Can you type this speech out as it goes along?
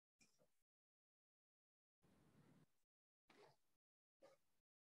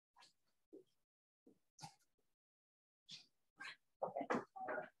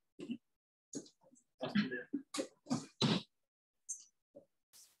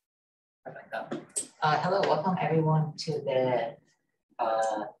Hello, welcome everyone to the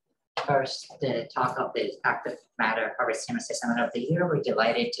first talk of the active matter harvesting assessment of the year. We're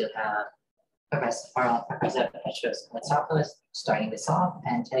delighted to have Professor Petros Koumoutsakos starting this off,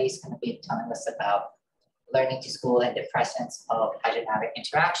 and today he's going to be telling us about learning to school in the presence of hydrodynamic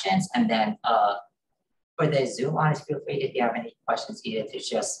interactions. And then for the Zoom audience, feel free if you have any questions either to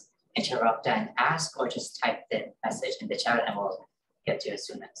just interrupt and ask, or just type the message in the chat and we'll get to it as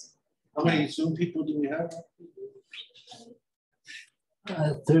soon as. How many Zoom people do we have?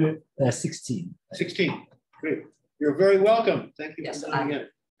 16. 16. Great. You're very welcome. Thank you Yes, for coming in.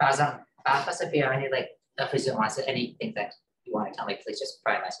 Plus, if you have any for Zoom audience, anything that you want to tell me, please just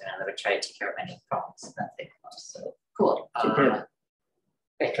provide my Zoom and I will try to take care of any problems that they come up. So cool. Super.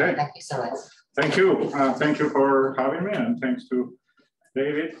 Great. Okay. Thank you so much. Thank you. Thank you for having me, and thanks to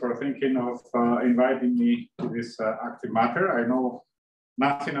David for thinking of inviting me to this active matter. I know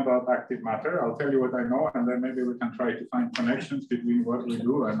nothing about active matter. I'll tell you what I know, and then maybe we can try to find connections between what we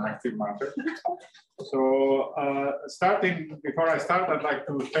do and active matter. So before I start, I'd like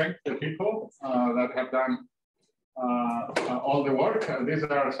to thank the people that have done all the work. These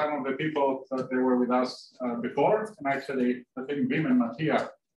are some of the people that they were with us before. And actually, I think Wim and Mattia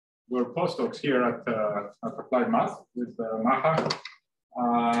were postdocs here at Applied Math with Maha.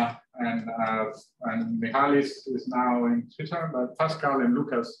 And Mihalis is now in Switzerland, but Pascal and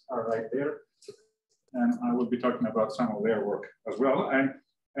Lucas are right there. And I will be talking about some of their work as well.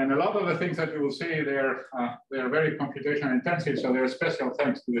 And a lot of the things that you will see, they're very computation intensive. So there's special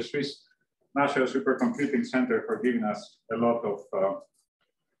thanks to the Swiss National Supercomputing Center for giving us a lot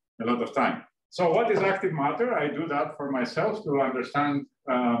of time. So what is active matter? I do that for myself to understand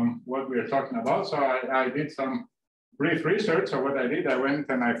what we're talking about. So I did some brief research. So what I did, I went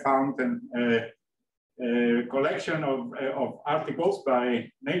and I found a collection of articles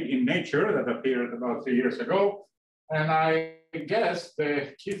in Nature that appeared about 3 years ago. And I guess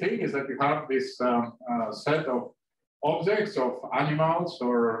the key thing is that you have this set of objects, of animals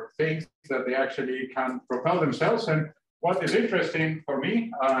or things that they actually can propel themselves. And what is interesting for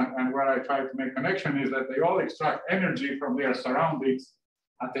me, and where I try to make connection, is that they all extract energy from their surroundings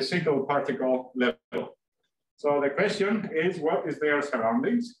at a single particle level. So the question is, what is their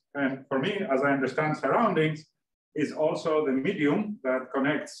surroundings? And for me, as I understand surroundings, is also the medium that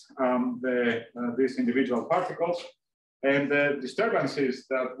connects these individual particles. And the disturbances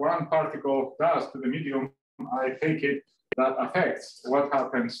that one particle does to the medium, I take it, that affects what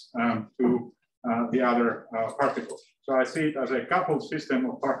happens to the other particles. So I see it as a coupled system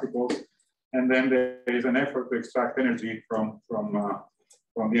of particles, and then there is an effort to extract energy from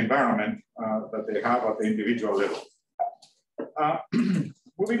the environment that they have at the individual level.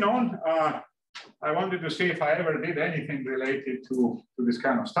 Moving on, I wanted to see if I ever did anything related to this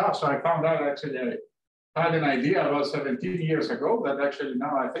kind of stuff. So I found out actually I had an idea about 17 years ago that actually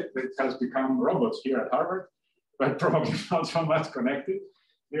now I think it has become robots here at Harvard, but probably not so much connected.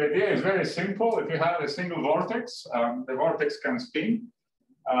 The idea is very simple. If you have a single vortex, the vortex can spin.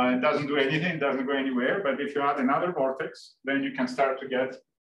 It doesn't do anything, doesn't go anywhere. But if you add another vortex, then you can start to get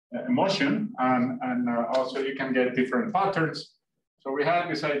motion, and also you can get different patterns. So we had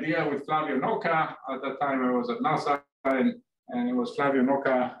this idea with Flavio Nocca. At that time, I was at NASA, and it was Flavio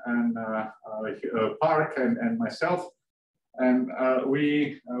Nocca and Park and myself. And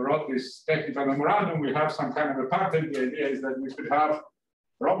we wrote this technical memorandum. We have some kind of a patent. The idea is that we should have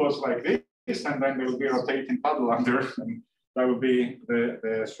robots like this, and then there will be a rotating paddle under, and that would be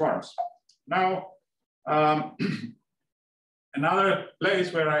the swarms. Now, another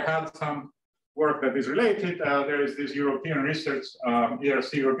place where I had some work that is related, there is this European Research,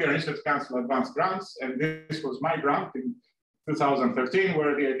 ERC, European Research Council Advanced Grants, and this was my grant in 2013,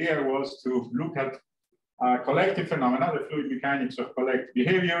 where the idea was to look at collective phenomena, the fluid mechanics of collective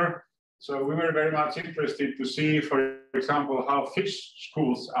behavior. So we were very much interested to see, for example, how fish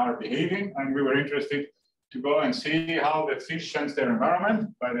schools are behaving, and we were interested to go and see how the fish sense their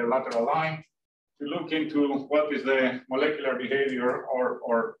environment by their lateral line, to look into what is the molecular behavior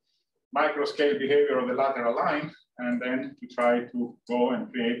or microscale behavior of the lateral line, and then to try to go and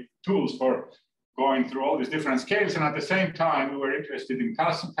create tools for going through all these different scales. And at the same time, we were interested in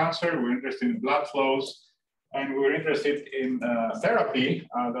cancer, we were interested in blood flows, and we were interested in therapy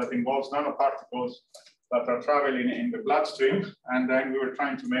that involves nanoparticles that are traveling in the bloodstream. And then we were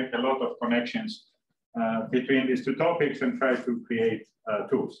trying to make a lot of connections between these two topics and try to create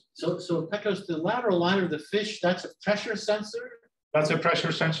tools. So Petros, the lateral line of the fish, that's a pressure sensor? That's a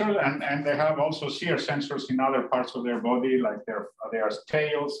pressure sensor, and they have also shear sensors in other parts of their body, like their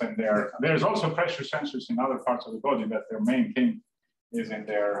tails, and there's also pressure sensors in other parts of the body, but their main thing is in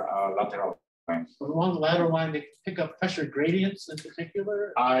their lateral Along the lateral line, they pick up pressure gradients in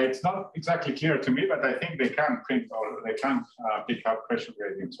particular? It's not exactly clear to me, but I think they can print or they can pick up pressure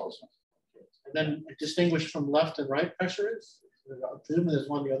gradients also. And then distinguish from left and right pressures? Presumably there's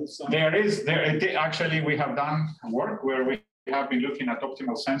one on the other side. Actually, we have done work where we have been looking at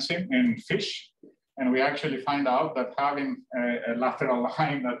optimal sensing in fish. And we actually find out that having a lateral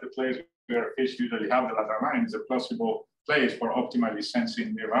line at the place where fish usually have the lateral line is a plausible place for optimally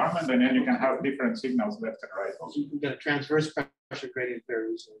sensing the environment, and then you can have different signals left and right. So you can get a transverse pressure gradient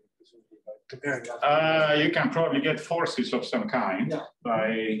very easily, comparing that. You can probably get forces of some kind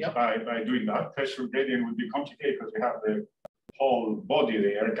by doing that. Pressure gradient would be complicated because you have the whole body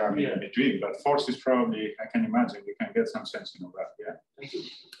there coming in between, but forces probably, I can imagine you can get some sensing of that,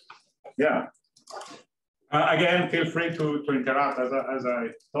 yeah. Again, feel free to interact. As I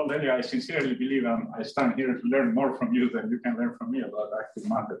told earlier, I sincerely believe I stand here to learn more from you than you can learn from me about active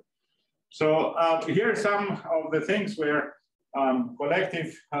matter. So here are some of the things where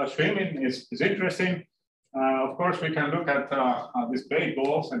collective swimming is interesting. Of course, we can look at these bait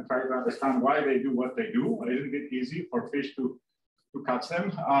balls and try to understand why they do what they do. Isn't it easy for fish to catch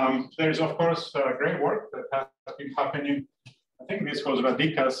them? There's, of course, great work that has been happening. I think this was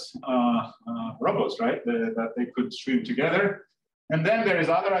Radika's robots, right? That they could swim together. And then there is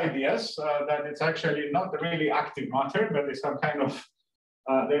other ideas that it's actually not really active matter, but it's some kind of,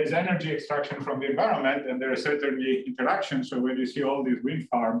 there is energy extraction from the environment, and there are certainly interactions. So when you see all these wind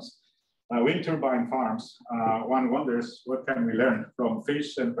farms, wind turbine farms, one wonders what can we learn from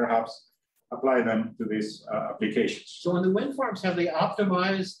fish and perhaps apply them to these applications. So on the wind farms, have they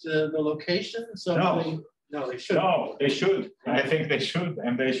optimized the location? So no, they should. No, they should. I think they should,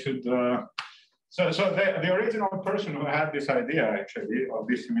 and they should. So the original person who had this idea, actually, of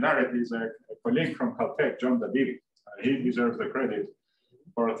this similarity is a colleague from Caltech, John David. He deserves the credit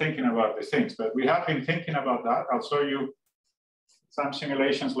for thinking about these things. But we have been thinking about that. I'll show you some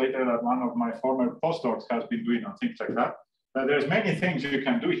simulations later that one of my former postdocs has been doing on things like that. But there's many things you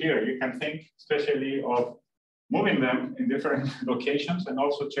can do here. You can think especially of moving them in different locations and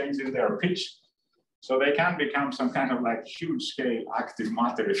also changing their pitch. So they can become some kind of like huge scale active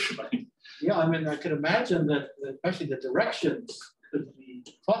matter, if you like. Yeah, I mean, I could imagine that especially the directions could be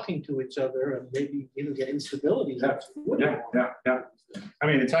talking to each other and maybe even get instabilities. Yeah. I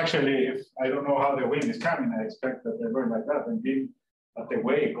mean, it's actually, I don't know how the wind is coming, I expect that they burn like that and being at the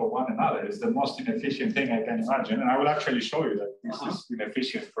wake of one another is the most inefficient thing I can imagine. And I will actually show you that this is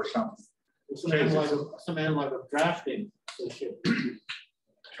inefficient for some analog of drafting.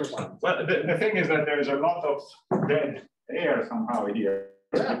 Well, the thing is that there is a lot of dead air somehow here.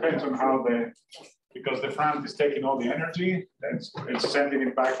 It depends on how because the front is taking all the energy, it's sending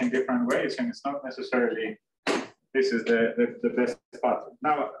it back in different ways, and it's not necessarily, this is the best pattern.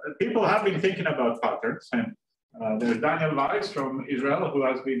 Now, people have been thinking about patterns, and there's Daniel Weiss from Israel who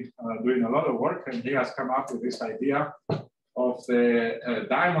has been doing a lot of work, and he has come up with this idea of the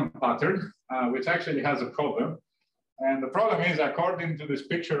diamond pattern, which actually has a problem. And the problem is, according to this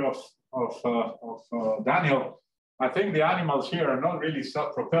picture of Daniel, I think the animals here are not really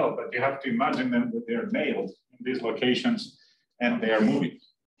self-propelled, but you have to imagine them that they're nailed in these locations and they are moving.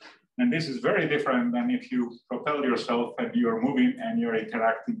 And this is very different than if you propel yourself and you're moving and you're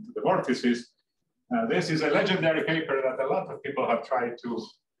interacting to the vortices. This is a legendary paper that a lot of people have tried to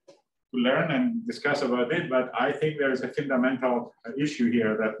learn and discuss about it, but I think there is a fundamental issue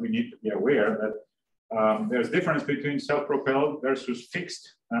here that we need to be aware that there's difference between self-propelled versus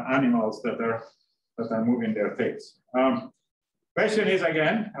fixed animals that are moving their things. Question is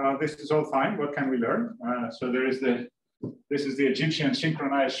again, this is all fine. What can we learn? So this is the Egyptian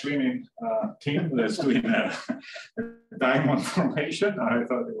synchronized swimming team that's doing a diamond formation. I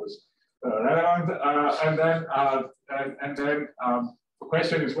thought it was relevant. And then the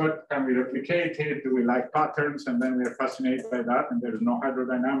question is, what can we replicate here? Do we like patterns? And then we're fascinated by that. And there's no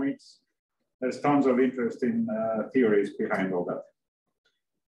hydrodynamics. There's tons of interesting theories behind all that.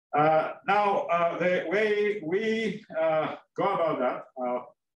 Now, the way we go about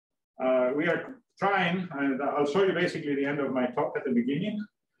that, we are trying, and I'll show you basically the end of my talk at the beginning.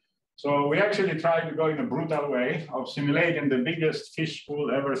 So we actually try to go in a brutal way of simulating the biggest fish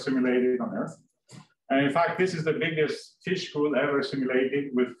school ever simulated on Earth. And in fact, this is the biggest fish school ever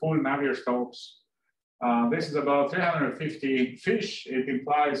simulated with full Navier Stokes. This is about 350 fish. It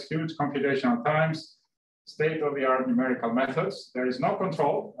implies huge computational times, state-of-the-art numerical methods. There is no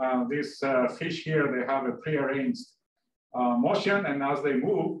control. These fish here, they have a prearranged motion, and as they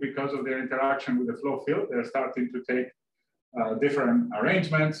move, because of their interaction with the flow field, they're starting to take different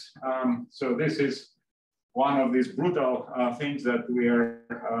arrangements. So this is one of these brutal things that we are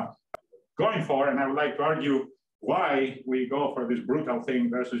going for, and I would like to argue why we go for this brutal thing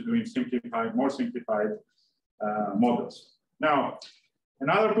versus doing simplified, more simplified models. Now,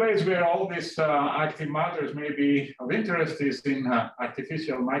 another place where all these active matters may be of interest is in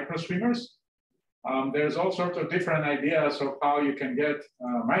artificial microswimmers. There's all sorts of different ideas of how you can get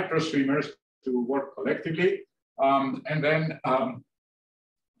microswimmers to work collectively. And then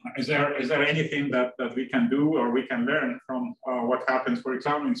is there anything that we can do or we can learn from what happens, for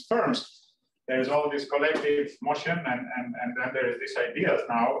example, in sperms? There's all this collective motion, and then there is this ideas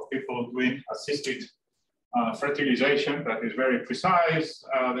now of people doing assisted fertilization that is very precise.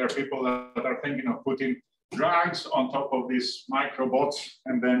 There are people that are thinking of putting drugs on top of these microbots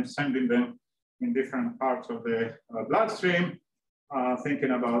and then sending them in different parts of the bloodstream,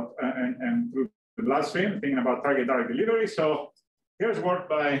 thinking about, and through the bloodstream, thinking about target drug delivery. So here's work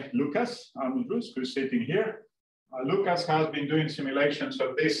by Lucas Almudruz, who's sitting here. Lucas has been doing simulations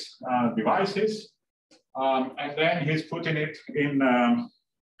of these devices, and then he's putting it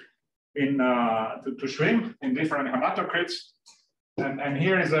to swim in different hematocrits. And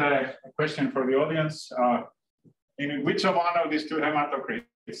here is a question for the audience. In which of one of these two hematocrits,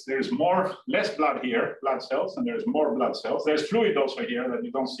 there's less blood here, blood cells, and there's more blood cells. There's fluid also here that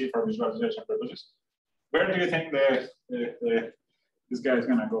you don't see for visualization purposes. Where do you think this guy is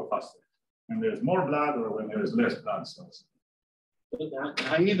gonna go faster? When there's more blood or when there's less blood cells? The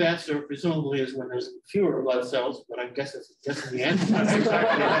naive answer presumably is when there's fewer blood cells, but I guess it's just the answer. That's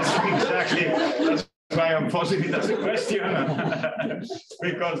exactly. That's why I'm posing it as a question,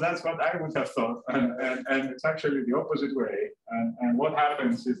 because that's what I would have thought, and it's actually the opposite way. And what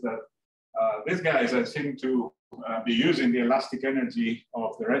happens is that these guys seem to be using the elastic energy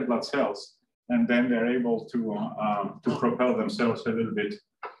of the red blood cells, and then they're able to propel themselves a little bit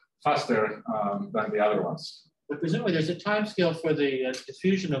faster than the other ones. But presumably there's a time scale for the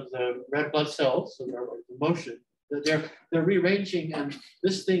diffusion of the red blood cells, so they're the motion. They're rearranging, and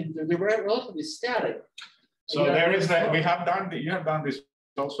this thing, they're relatively static. So there is that, you have done this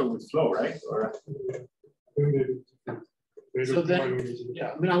also with flow, right? Or... So then,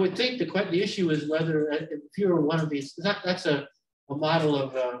 yeah, I mean, I would think the issue is whether if you're one of these, that's a model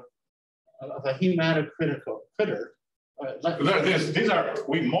of a hematocrit.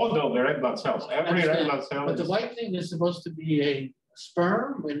 We model the red blood cells. Every red blood cell. But the white thing is supposed to be a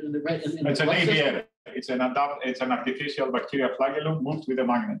sperm in the red. It's an ABL. It's an artificial bacterial flagellum moved with a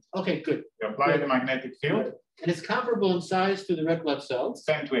magnet. Okay, good. You apply the magnetic field. And it's comparable in size to the red blood cells.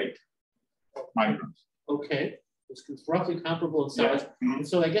 10 to 8 microns. Okay, it's roughly comparable in size. Yeah. Mm-hmm.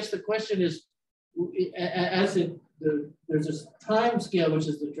 So I guess the question is, there's this time scale, which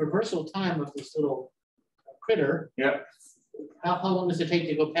is the traversal time of this little critter. Yeah. How long does it take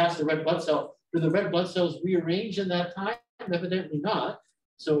to go past the red blood cell? Do the red blood cells rearrange in that time? Evidently not.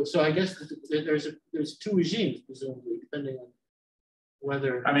 So I guess there's two regimes, presumably, depending on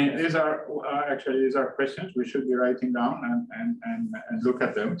whether. I mean, these are questions we should be writing down and look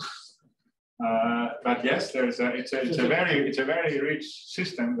at them. But yes, it's a very rich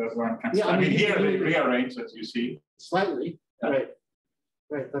system that one can. Yeah, I mean here they rearrange, as you see. Slightly, yeah.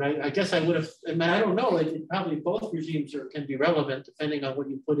 Right. But I guess I would have. I mean, I don't know. Probably both regimes can be relevant depending on what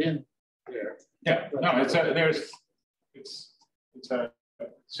you put in there. Yeah. But, no, it's a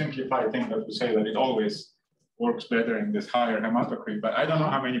simplified thing that we say that it always works better in this higher hematocrit. But I don't know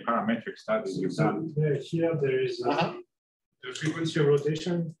how many parametric studies you've done. Here there is the frequency of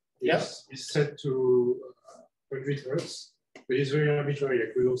rotation. Yes, is set to 100 Hertz, but it's very arbitrary.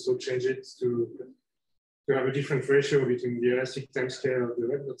 I could also change it to have a different ratio between the elastic time scale of the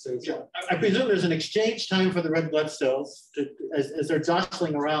red blood cells. Yeah. I presume there's an exchange time for the red blood cells as they're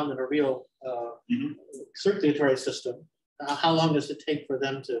jostling around in a real circulatory system. How long does it take for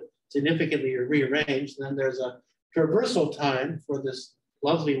them to significantly rearrange? And then there's a traversal time for this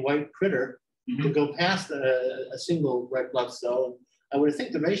lovely white critter to go past a single red blood cell. I would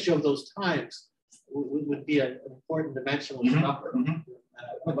think the ratio of those times would be an important dimensional number.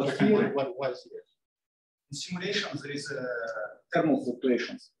 But here, what it was here. In simulations, there is thermal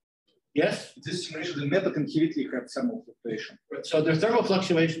fluctuations. Yes? In this simulation, the method can clearly have thermal fluctuation. Right. So there's thermal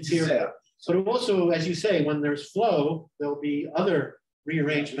fluctuations here. Yeah. But also, as you say, when there's flow, there'll be other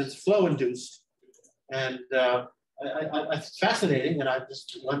rearrangements, flow-induced. And it's fascinating, and I'm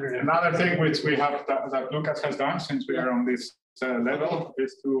just wondering. Another thing which we have that Lucas has done since we are on this level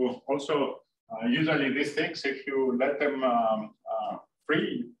is to also, usually these things, if you let them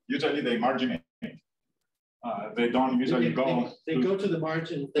free, usually they marginate. They don't usually go. They go to the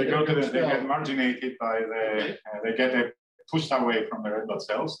margin. They get marginated by they get pushed away from the red blood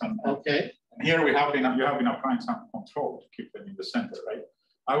cells. And here you have been applying some control to keep them in the center, right?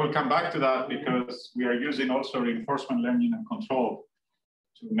 I will come back to that because we are using also reinforcement learning and control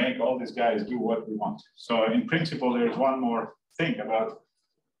to make all these guys do what we want. So in principle, there is one more thing about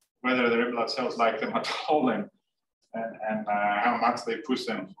whether the red blood cells like them at all and how much they push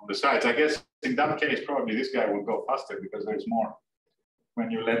them on the sides. I guess in that case, probably this guy will go faster because there's more. When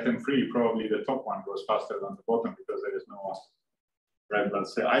you let them free, probably the top one goes faster than the bottom because there is no red blood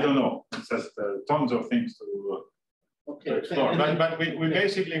cell. I don't know. It's just tons of things to explore. But we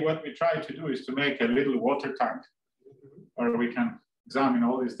basically, what we try to do is to make a little water tank where we can examine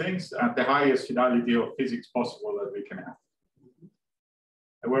all these things at the highest fidelity of physics possible that we can have.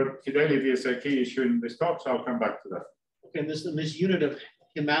 The word fidelity is a key issue in this talk, so I'll come back to that. Okay, this unit of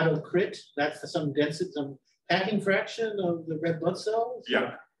hematocrit, that's some density, some packing fraction of the red blood cells?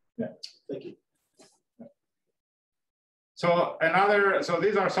 Yeah. Thank you. So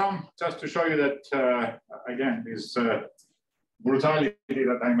these are some, just to show you that, again, this brutality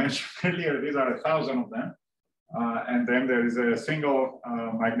that I mentioned earlier, these are 1,000 of them. And then there is a single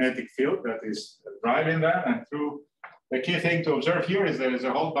magnetic field that is driving them. And through the key thing to observe here is there is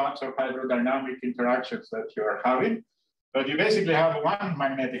a whole bunch of hydrodynamic interactions that you're having. But you basically have one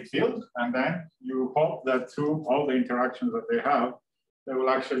magnetic field, and then you hope that through all the interactions that they have, they will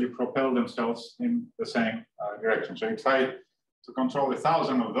actually propel themselves in the same direction. So you try to control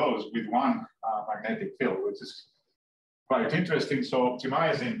 1,000 of those with one magnetic field, which is quite interesting. So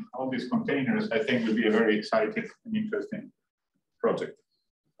optimizing all these containers, I think, will be a very exciting and interesting project.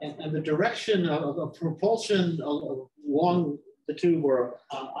 And the direction of propulsion along the two were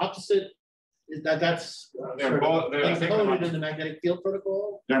opposite. That's they're both encoded in the magnetic field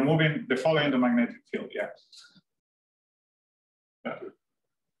protocol? They're following the magnetic field, yeah.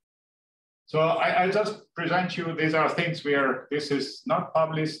 So I just present you, these are things where this is not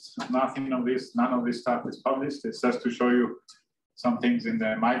published, none of this stuff is published. It's just to show you some things in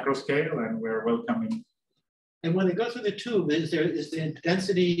the micro scale, and we're welcoming. And when it goes through the tube, is the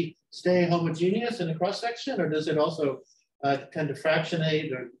density stay homogeneous in the cross section, or does it also tend to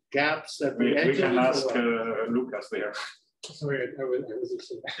fractionate or gaps at the edges? We can ask Lucas there. Sorry, I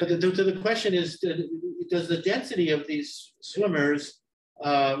was But the question is, does the density of these swimmers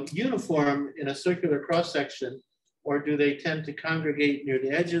uniform in a circular cross section, or do they tend to congregate near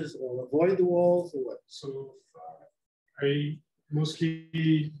the edges or avoid the walls, or what? So I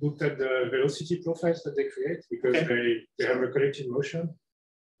mostly looked at the velocity profiles that they create because they have a collective motion.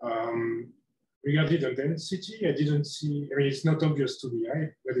 Regarding the density, I didn't see, I mean, it's not obvious to the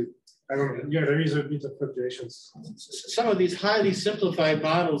eye, but I don't know. Yeah, there is a bit of fluctuations. Some of these highly simplified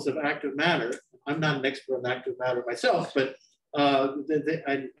models of active matter, I'm not an expert on active matter myself, but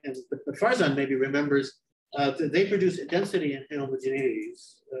Farzan maybe remembers they produce density and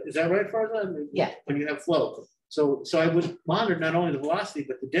homogeneities. Is that right, Farzan? Yeah. When you have flow. So I would monitor not only the velocity,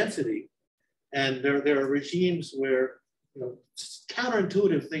 but the density. And there are regimes where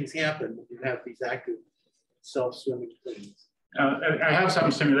counterintuitive things happen when you have these active self-swimming things. I have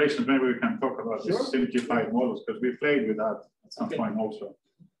some simulations. Maybe we can talk about these simplified models because we played with that at some point also.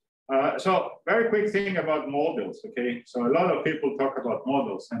 So very quick thing about models, okay? So a lot of people talk about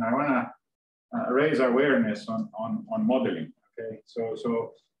models, and I want to raise awareness on modeling, okay?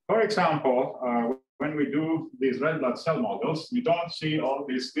 So for example, when we do these red blood cell models, we don't see all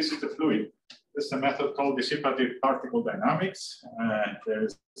this. This is the fluid. This is a method called dissipative particle dynamics.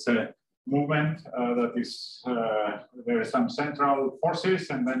 There's a movement that is, there is some central forces,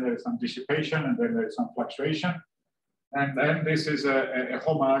 and then there is some dissipation, and then there is some fluctuation. And then this is a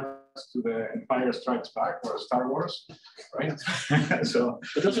homage to the Empire Strikes Back or Star Wars, right? So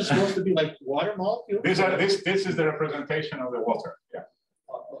but those are supposed to be like water molecules? This is the representation of the water, yeah.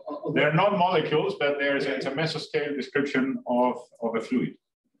 They're not molecules, but it's a mesoscale description of a fluid.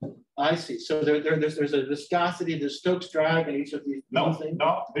 I see. So there's a viscosity, there's Stokes drag in each of these things?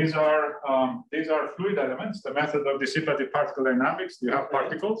 No, these are fluid elements. The method of dissipative particle dynamics, you have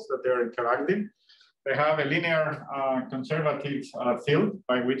particles that they're interacting. They have a linear conservative field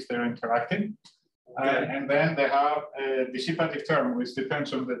by which they're interacting. And then they have a dissipative term, which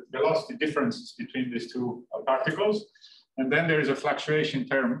depends on the velocity differences between these two particles. And then there is a fluctuation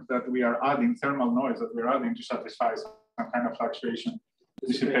term that we are adding, thermal noise that we're adding to satisfy some kind of fluctuation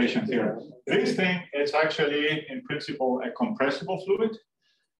dissipation theorem. This thing is actually, in principle, a compressible fluid.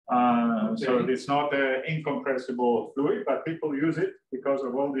 So it's not an incompressible fluid, but people use it because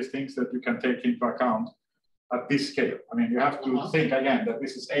of all these things that you can take into account at this scale. I mean, you have to think again that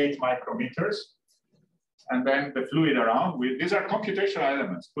this is 8 micrometers. And then the fluid around, these are computational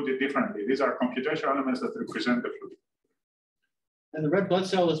elements, put it differently. These are computational elements that represent the fluid. And the red blood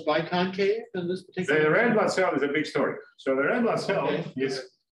cell is biconcave in this particular? The red blood cell is a big story. So the red blood cell is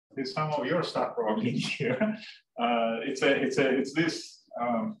is some of your stuff probably here. It's this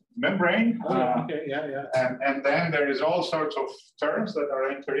membrane. Okay, yeah. And then there is all sorts of terms that are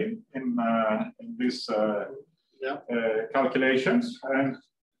entering in these calculations. And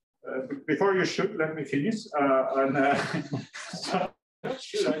before you shoot, let me finish. So,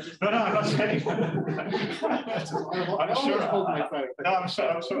 no, I'm not saying.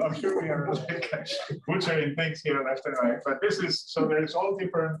 I'm sure we are butchering things here left and right. But this is, so there's all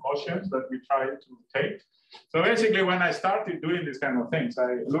different motions that we try to take. So basically, when I started doing these kind of things,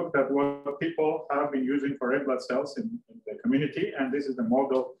 I looked at what people have been using for red blood cells in the community, and this is the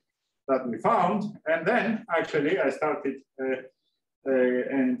model that we found. And then actually, I started an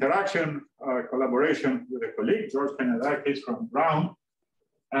interaction, collaboration with a colleague, George Penelakis from Brown.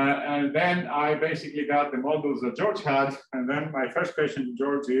 And then I basically got the models that George had. And then my first question to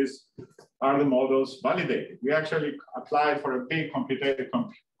George is, are the models validated? We actually applied for a big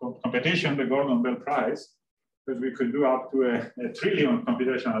competition, the Gordon Bell Prize, because we could do up to a trillion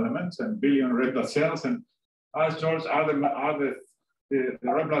computational elements and billion red blood cells. And asked George, are the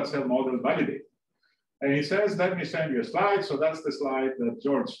red blood cell models validated? And he says, let me send you a slide. So that's the slide that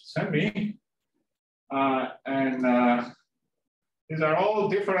George sent me. These are all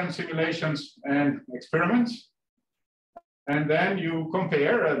different simulations and experiments. And then you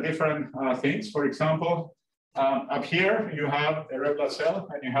compare different things. For example, up here, you have a red blood cell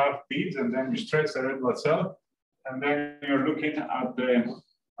and you have beads, and then you stretch the red blood cell. And then you're looking at the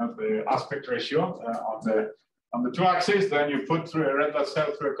aspect ratio on the two axes. Then you put through a red blood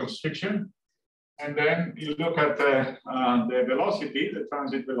cell through a constriction. And then you look at the velocity, the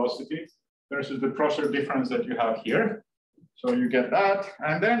transit velocity, versus the pressure difference that you have here. So you get that.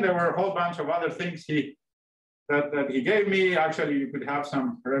 And then there were a whole bunch of other things that he gave me. Actually, you could have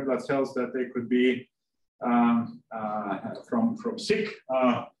some red blood cells that they could be from sick.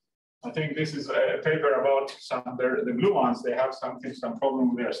 I think this is a paper about the blue ones. They have some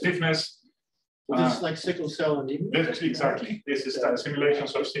problem with their stiffness. This is like sickle cell anemia? Exactly. This is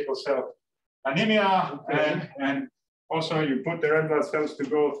simulations of sickle cell anemia. Okay. And also you put the red blood cells to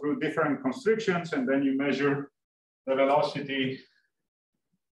go through different constrictions, and then you measure the velocity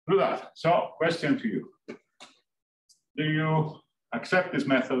through that. So, question to you. Do you accept this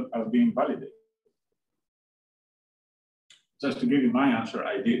method as being validated? Just to give you my answer,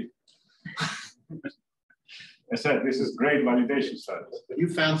 I did. I said, this is great validation study. But you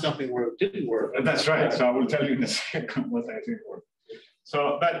found something where it didn't work. That's right. So I will tell you in a second what I think worked.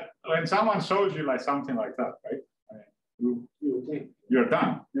 So, but when someone shows you like something like that, right? You're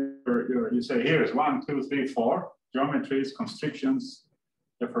done. You say, here's 1, 2, 3, 4 geometries, constrictions,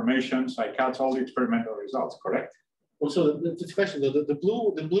 deformations. I catch all the experimental results. Correct? Well, so the question though, the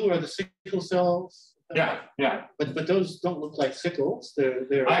blue are the sickle cells. Yeah. But those don't look like sickles.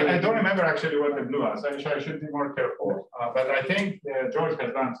 I don't remember actually what the blue is. I should be more careful. But I think George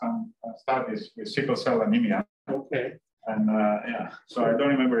has done some studies with sickle cell anemia. Okay. And yeah, so I don't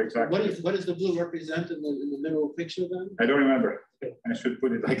remember exactly. What does the blue represent in the middle picture then? I don't remember. Okay. I should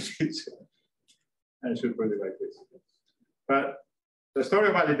put it like this. But the story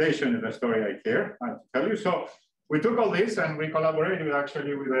of validation is a story I care to tell you. So we took all this and we collaborated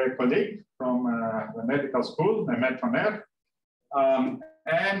actually with a colleague from the medical school, Mehmet Toner.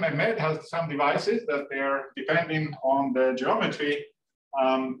 And Mehmet has some devices that they are depending on the geometry.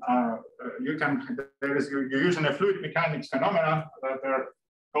 You're using a fluid mechanics phenomena that are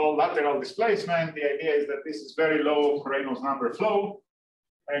called lateral displacement. The idea is that this is very low Reynolds number flow.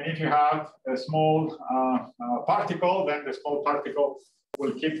 And if you have a small particle, then the small particle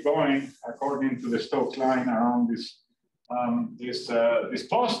will keep going according to the Stokes line around this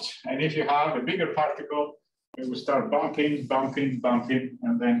post. And if you have a bigger particle, it will start bumping,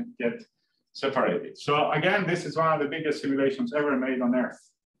 and then get separated. So again, this is one of the biggest simulations ever made on Earth.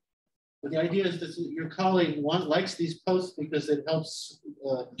 But the idea is that your colleague likes these posts because it helps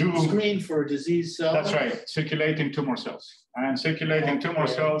screen for disease cells. That's right, circulating tumor cells. And circulating tumor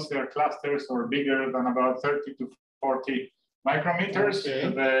cells, their clusters are bigger than about 30 to 40 micrometers.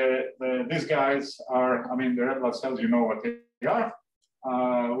 Okay. These guys are, I mean, the red blood cells, you know what they are.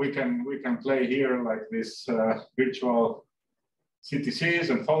 We can play here like this virtual CTCs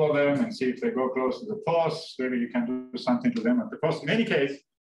and follow them and see if they go close to the post. Maybe you can do something to them at the post. In any case,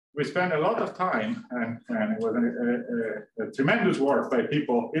 we spent a lot of time, and it was a tremendous work by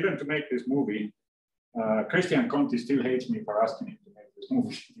people, even to make this movie. Christian Conti still hates me for asking him to make this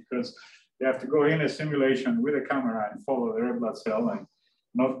movie because you have to go in a simulation with a camera and follow the red blood cell and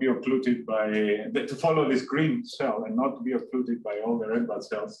not be occluded to follow this green cell and not be occluded by all the red blood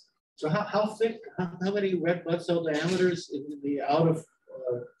cells. So how thick, how many red blood cell diameters in the out of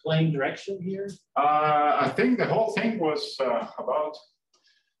plane direction here? I think the whole thing was about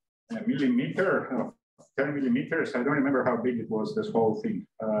a millimeter, 10 millimeters. I don't remember how big it was, this whole thing.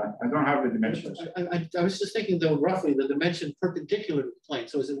 I don't have the dimensions. I was just thinking, though, roughly the dimension perpendicular to the plane.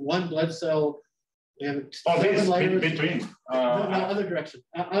 So is it one blood cell? We have this between. No, other direction,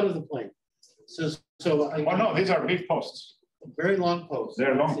 out of the plane. So no, these are big posts. Very long posts.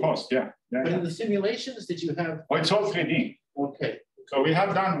 They're long posts, yeah. But in the simulations, did you have? Oh, it's all 3D. Okay. So we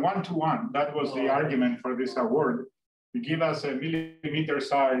have done 1-to-1. That was the argument for this award. You give us a millimeter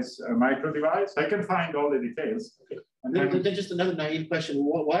size micro device. I can find all the details. Okay. And then just another naive question.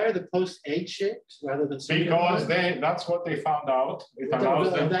 Why are the posts egg-shaped rather than because that's what they found out. It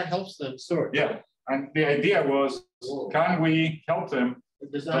allows them. That helps them sort. Yeah. And the idea was, can we help them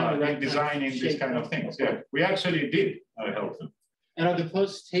designing these kind of things? Yeah, we actually did help them. And are the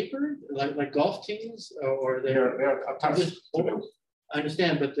posts tapered like golf teams, or they're attached to them? I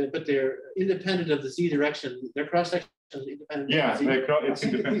understand, but they're independent of the z direction. Their cross section is independent. Yeah, of the z. it's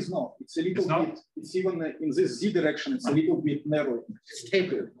independent. It is not. It's a little bit. It's even in this z direction. It's a little bit narrow. It's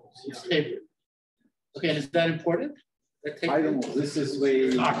tapered. It's tapered. Okay, and is that important? I don't know. This is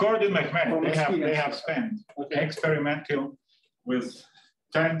way. According to Mehmet, they have spent experimental with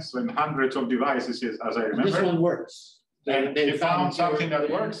tens and hundreds of devices, as I remember. This one works. They found something that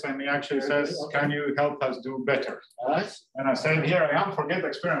works, and he actually says, "Can you help us do better?" And I said, "Here I am. Forget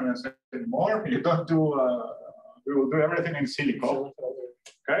experiments anymore. You don't do. We will do everything in silico."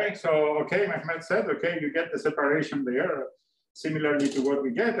 Okay. So Mehmet said, "Okay, you get the separation there, similarly to what we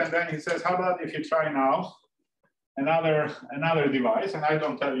get." And then he says, "How about if you try now another device, and I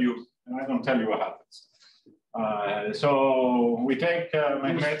don't tell you what happens." So we take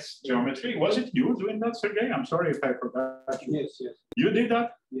Mehmet's geometry. Was it you doing that, Sergey? I'm sorry if I forgot you. Yes, yes. You did that?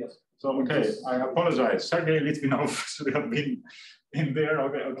 Yes. So I apologize. Sergey Litvinov should have been in there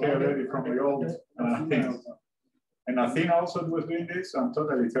already from the old things. And Athena also was doing this. I'm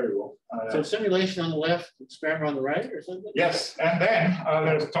totally terrible. So simulation on the left, experiment on the right, or something? Yes, and then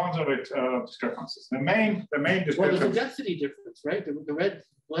there's tons of discrepancies. The main discrepancy. Well, there's a density difference, right? The red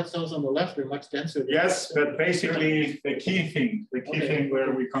blood cells on the left are much denser. Yes, but basically the key thing where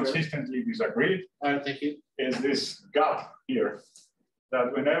we consistently disagree is this gap here. That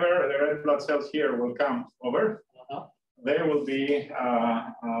whenever the red blood cells here will come over, they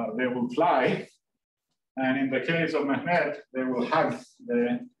will fly. And in the case of Mehmet, they will hug the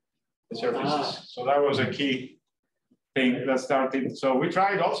surfaces. So that was a key thing that started. So we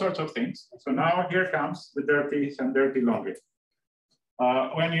tried all sorts of things. So now here comes the dirty laundry.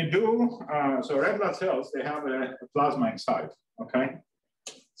 When you do, so red blood cells, they have a plasma inside, okay?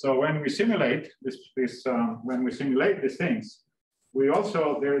 So when we simulate these things,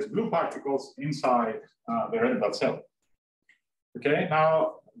 there's blue particles inside the red blood cell. Okay, now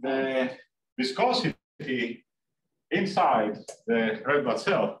the viscosity inside the red blood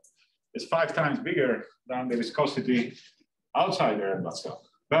cell is 5 times bigger than the viscosity outside the red blood cell.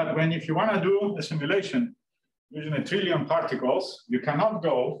 But if you want to do a simulation using 1 trillion particles, you cannot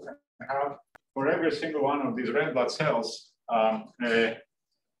go and have for every single one of these red blood cells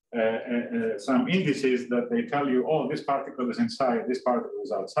some indices that they tell you, oh, this particle is inside, this particle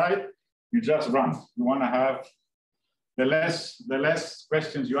is outside. You just run. You want to have the less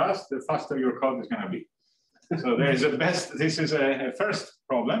questions you ask, the faster your code is going to be. So this is a first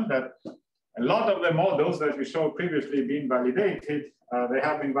problem, that a lot of the models that we showed previously being validated, they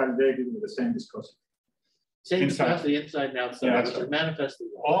have been validated with the same viscosity. Same viscosity inside and outside, yeah, which is manifested.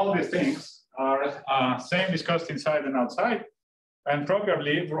 All these things are same viscosity inside and outside. And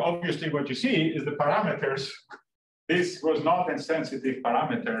probably, obviously, what you see is the parameters. This was not a sensitive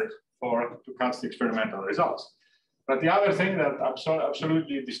parameter to catch the experimental results. But the other thing that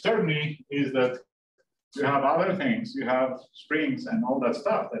absolutely disturbed me is that you have other things. You have springs and all that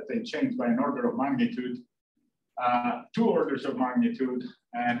stuff that they change by an order of magnitude, 2 orders of magnitude,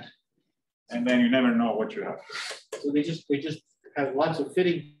 and then you never know what you have. So they just have lots of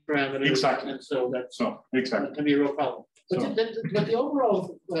fitting parameters. Exactly. And so exactly. That can be a real problem. But the overall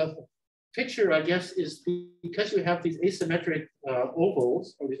picture, I guess, is because you have these asymmetric ovals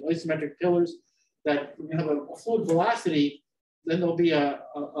or these asymmetric pillars, that you have a fluid velocity, then there'll be a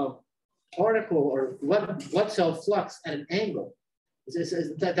particle or blood cell flux at an angle.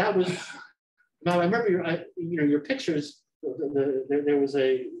 That was. Now I remember your pictures. There was a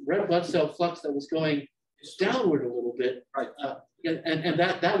red blood cell flux that was going downward a little bit, right? And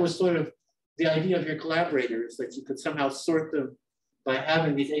that was sort of the idea of your collaborators, that you could somehow sort them by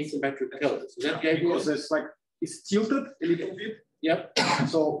having these asymmetric pillars. Is that the idea? Because it's tilted a little bit. Yep.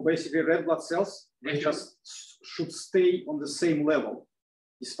 So basically, red blood cells, they just should stay on the same level.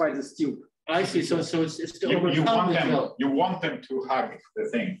 despite the tube. I see. So it's to You overcome want them to hug the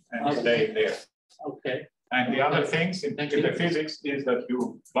thing and stay there. Okay. And the other things in the physics is that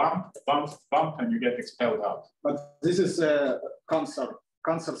you bump, and you get expelled out. But this is a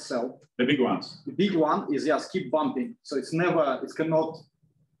cancer cell. The big ones. The big one is just keep bumping. So it cannot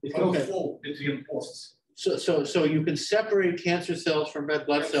fall between posts. So you can separate cancer cells from red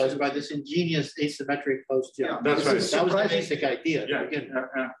blood cells by this ingenious asymmetric post. Yeah, that's right. That was the basic idea. Yeah,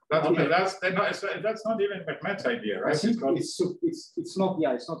 that's not even Mehmet's idea, right? I think it's not.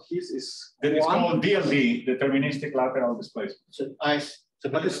 Yeah, it's not his. It's called DLD, deterministic lateral displacement.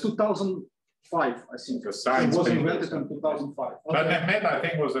 But it's 2005, I think. The science it was paper. invented in 2005. But Mehmet, I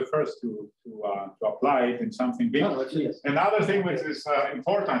think, was the first to apply it in something big. Another thing which is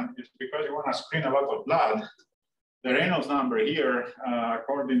important is because you want to screen a lot of blood, the Reynolds number here,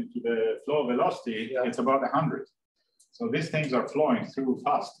 according to the flow velocity, it's about 100. So these things are flowing through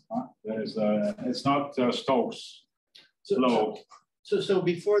fast. Huh? It's not Stokes flow. So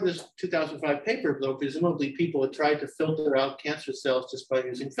before this 2005 paper though, presumably people had tried to filter out cancer cells just by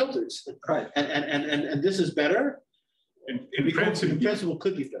using filters. Right. And this is better? In principle,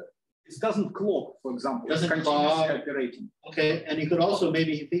 could be better. It doesn't clog, for example. Doesn't clog. Operating. Okay, and you could also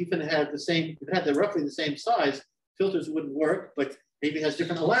maybe, if it even had roughly the same size, filters wouldn't work, but maybe it has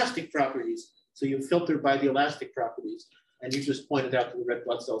different elastic properties. So you filter by the elastic properties, and you just pointed out that the red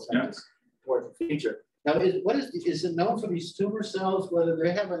blood cells have this important feature. Now, is it known for these tumor cells whether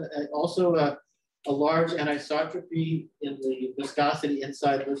they have also a large anisotropy in the viscosity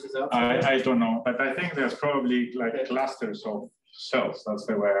inside versus outside? I don't know, but I think there's probably like clusters of cells. That's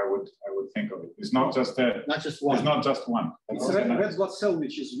the way I would think of it. It's not just one. It's not just one. It's a red blood cell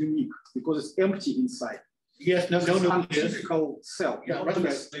which is unique because it's empty inside. Yes, no typical cell. Yeah, right.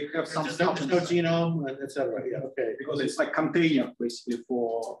 They have some no genome, and etc. Yeah, okay. Because it's like container basically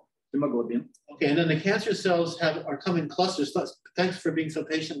for hemoglobin. Okay, and then the cancer cells are come in clusters. Thanks for being so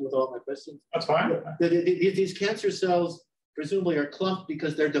patient with all my questions. That's fine. These cancer cells presumably are clumped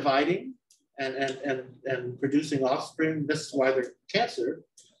because they're dividing and producing offspring. This is why they're cancer,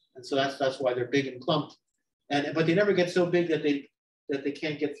 and so that's why they're big and clumped. But they never get so big that they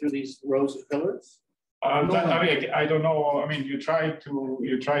can't get through these rows of pillars. I mean, I don't know. I mean, you try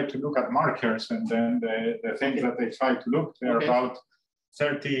to look at markers, and then the things that they try to look, they're about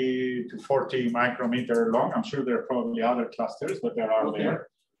 30 to 40 micrometer long. I'm sure there are probably other clusters, but there are there.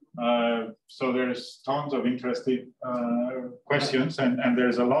 So there's tons of interesting questions, and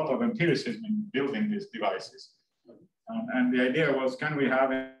there's a lot of empiricism in building these devices. And the idea was, can we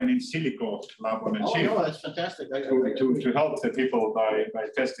have an in silico lab on a chip? Oh, no, that's fantastic. To help the people by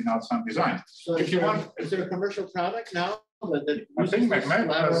testing out some design. So if you want, is there a commercial product now that I think Mehmet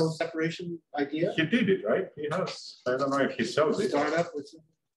lateral separation idea? He did it, right? He has. I don't know if he sells it. Startup.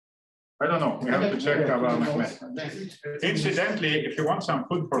 I don't know. We have to check about Mehmet. Incidentally, if you want some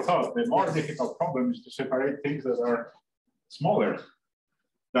food for thought, the more difficult problem is to separate things that are smaller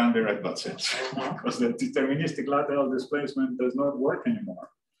than the red blood cells, because the deterministic lateral displacement does not work anymore.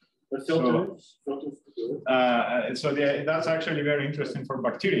 The filters. That's actually very interesting for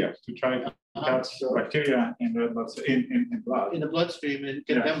bacteria to try to catch bacteria in red blood in blood. In the bloodstream and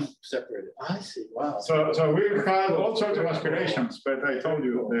get them separated. I see. Wow. So we've had all sorts of aspirations, but I told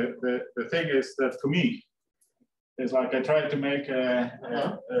you the thing is that to me, it's like I tried to make a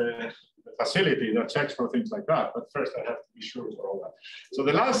facility that checks for things like that, but first I have to be sure for all that. So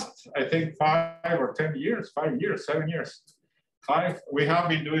the last, I think 5 or 10 years, 5 years, 7 years, we have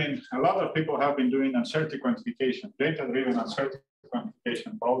been doing, a lot of people have been doing uncertainty quantification, data-driven uncertainty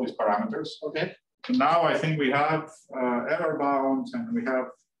quantification for all these parameters. Okay. So now I think we have error bounds, and we have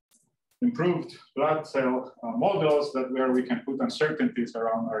improved blood cell models where we can put uncertainties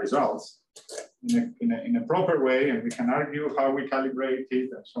around our results in a proper way, and we can argue how we calibrate it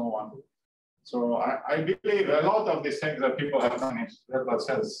and so on. So I believe a lot of these things that people have done in red blood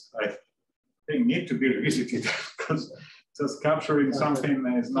cells, I think, need to be revisited because just capturing something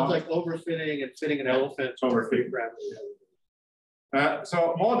is not like overfitting and fitting an elephant. Overfitting.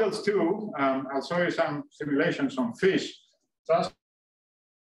 So models too. I'll show you some simulations on fish. Just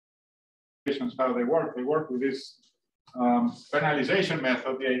how they work. They work with this penalization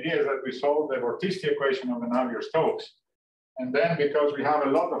method. The idea is that we solve the vorticity equation of the Navier Stokes. And then because we have a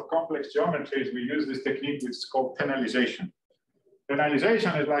lot of complex geometries, we use this technique which is called penalization.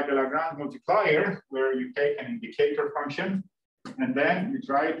 Penalization is like a Lagrange multiplier where you take an indicator function and then you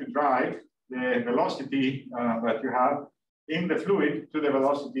try to drive the velocity that you have in the fluid to the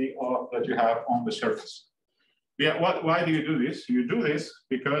velocity that you have on the surface. Yeah, why do you do this? You do this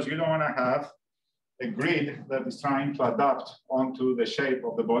because you don't want to have a grid that is trying to adapt onto the shape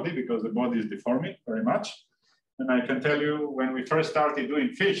of the body because the body is deforming very much. And I can tell you, when we first started doing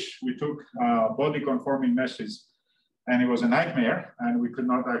fish, we took body conforming meshes, and it was a nightmare, and we could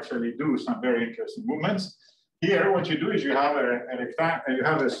not actually do some very interesting movements. Here, what you do is you have a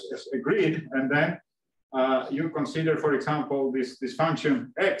grid, and then you consider, for example, this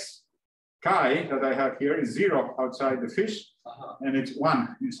function x, chi, that I have here is 0 outside the fish, and it's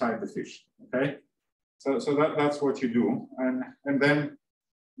 1 inside the fish, okay? So that's what you do. And then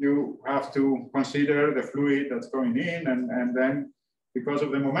you have to consider the fluid that's going in, and then because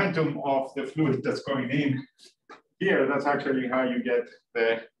of the momentum of the fluid that's going in here, that's actually how you get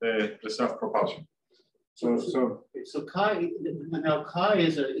the self-propulsion. So chi, now chi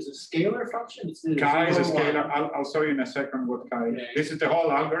is a scalar function? Chi is a scalar. I'll show you in a second what chi is. This is the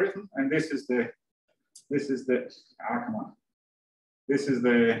whole algorithm, and this is the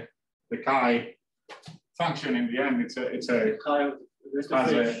chi function in the end. It's a chi. This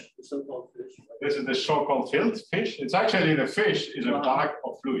the so-called fish. This is the so-called fish. It's actually the fish is a bag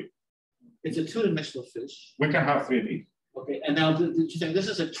of fluid. It's a two-dimensional fish. We can have 3D. Okay, and now did you think this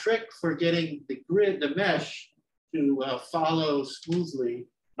is a trick for getting the grid, the mesh, to follow smoothly?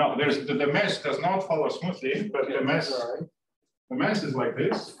 No, the mesh does not follow smoothly, but okay, the mesh is like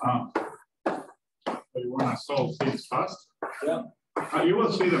this. You want to solve things fast. Yeah. You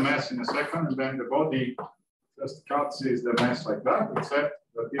will see the mesh in a second, and then the body just cuts the mesh like that, except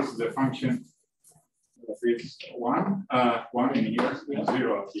that this is a function of it's 1 in here and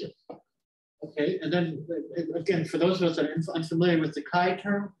 0 up here. Okay, and then again, for those of us that are unfamiliar with the chi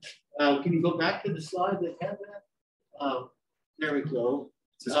term, can you go back to the slide that had that? There we go.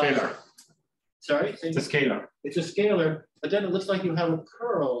 It's a scalar. Sorry? It's a scalar. It's a scalar, but then it looks like you have a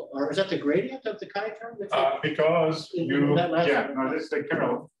curl, or is that the gradient of the chi term? Because this is the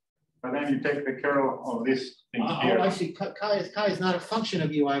curl, but then you take the curl of this thing here. Oh, I see. Chi is not a function of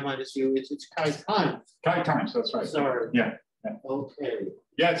ui minus u, it's chi's times. Chi times, that's right. Sorry. Yeah. Okay.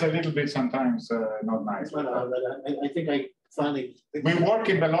 Yeah, it's a little bit sometimes not nice. But I think I finally... We work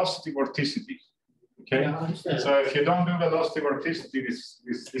in velocity vorticity, okay? Yeah, I understand. So if you don't do velocity vorticity,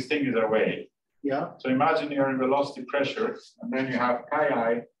 this thing is away. Yeah. So imagine you're in velocity pressure, and then you have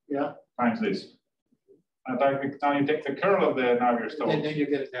chi times this. And now you take the curl of the Navier Stokes. And then you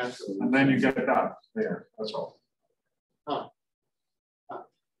get it naturally. And then you get that there, that's all. Huh.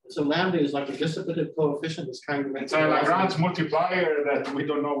 So lambda is like a dissipative coefficient. It's kind of it's a Lagrange multiplier that we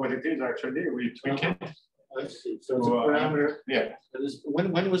don't know what it is actually. We tweak it. I see. So it's a parameter. Yeah.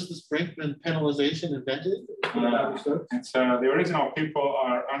 When was this Brinkman penalization invented? It's the original people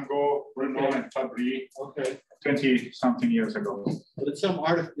are Angot, Reynolds, and Fabry. Okay. 20-something years ago. But it's some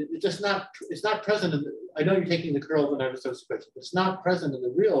art. It's not present in. I know you're taking the curl of the Navier Stokes equation. It's not present in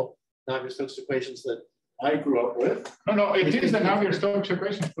the real Navier Stokes equations that I grew up with. No, it is the Navier Stokes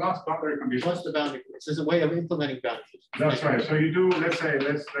equation plus boundary conditions. Plus the boundary. It's a way of implementing boundaries. That's right. So you do, let's say I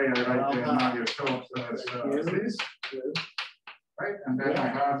write the Navier Stokes as this, right? And then I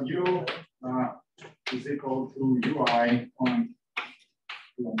have u is equal to ui on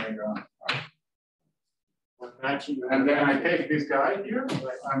 2 omega. And then I take this guy here,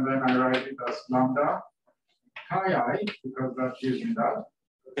 and then I write it as lambda chi I, because that gives me that.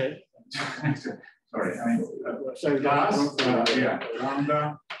 Okay. Sorry, plus,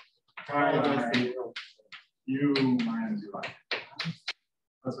 lambda chi I u minus ui.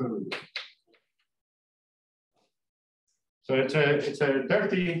 That's what we do. So it's a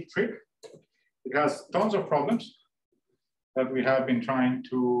dirty trick. It has tons of problems that we have been trying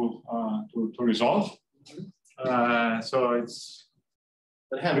to resolve. So it's.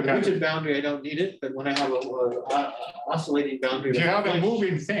 But I have a rigid boundary, I don't need it. But when I have a oscillating boundary, if you have a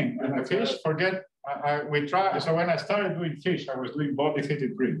moving thing and a fish, forget. We try. So when I started doing fish, I was doing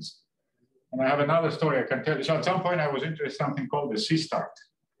body-fitted grids, and I have another story I can tell you. So at some point, I was interested in something called the C-start,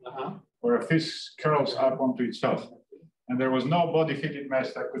 where a fish curls up onto itself, and there was no body-fitted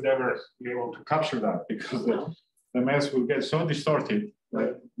mesh that could ever be able to capture that because the mesh will get so distorted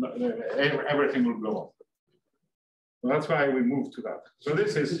that everything will blow up. So that's why we moved to that. So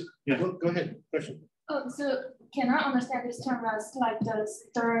this is, Go ahead, question. Oh, so can I understand this term as like the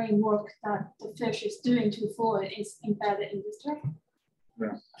stirring work that the fish is doing to the fluid is embedded in this term?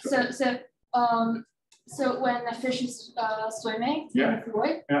 Yeah. So when the fish is swimming in the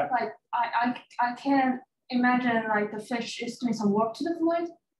fluid, like I can imagine like the fish is doing some work to the fluid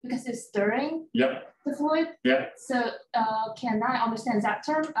because it's stirring the fluid. Yeah. So can I understand that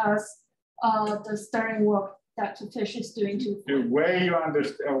term as the stirring work that the fish is doing to the way you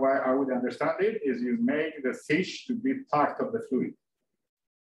understand, why I would understand it is you make the fish to be part of the fluid.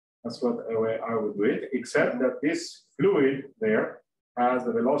 That's what the way I would do it, except that this fluid there has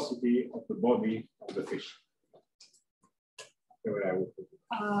the velocity of the body of the fish. The way I would put it.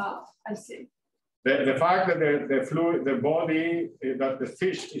 I see. The fact that the fluid, the body, that the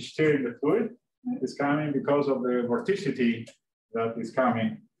fish is steering the fluid is coming because of the vorticity that is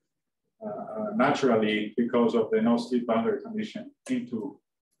coming naturally because of the no-slip boundary condition into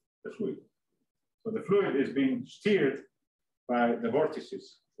the fluid. So the fluid is being steered by the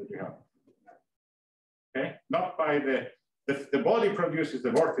vortices that you have. Okay, not by the body produces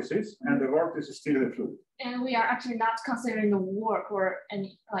the vortices and the vortices steer the fluid. And we are actually not considering the work or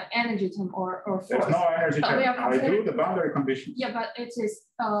any like energy term or force. There's no energy term. I do the boundary conditions. Yeah, but it is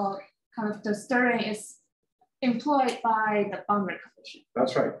kind of the stirring is employed by the boundary condition.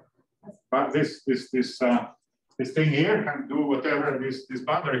 That's right. But this thing here can do whatever this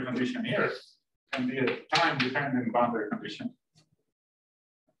boundary condition here can be a time-dependent boundary condition.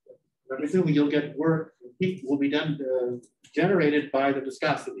 But assuming you'll get work, heat will be done generated by the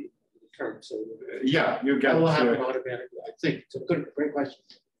viscosity of the term. So yeah, you get. That will happen automatically. I think. So good, great question.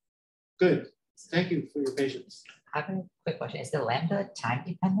 Good. Thank you for your patience. I have a quick question. Is the lambda time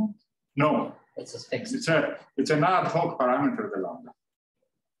dependent? No. It's just fixed. It's an ad hoc parameter, the lambda.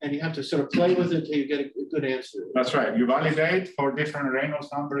 And you have to sort of play with it until you get a good answer. That's right. You validate for different Reynolds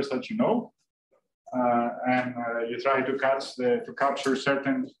numbers that you know. And you try to capture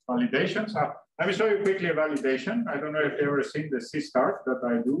certain validations. Let me show you quickly a validation. I don't know if you've ever seen the C-start that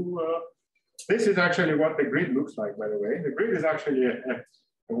I do. This is actually what the grid looks like, by the way. The grid is actually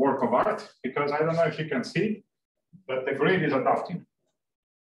a work of art because I don't know if you can see, but the grid is adaptive.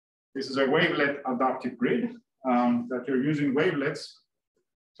 This is a wavelet adaptive grid that you're using wavelets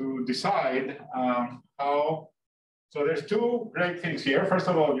to decide how. So there's two great things here. First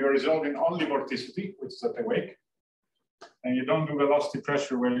of all, you're resolving only vorticity, which is at the wake. And you don't do velocity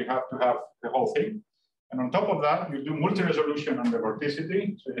pressure where you have to have the whole thing. And on top of that, you do multi-resolution on the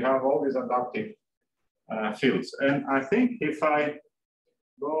vorticity. So you have all these adaptive fields. And I think if I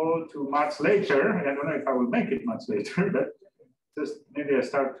go to much later, I don't know if I will make it much later, but just maybe I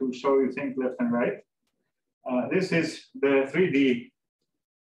start to show you things left and right. This is the 3D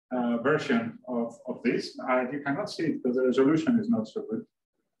version of this. You cannot see it because the resolution is not so good.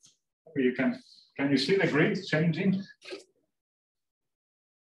 Maybe you can you see the grid changing?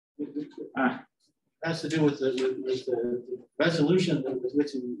 Has to do with the resolution with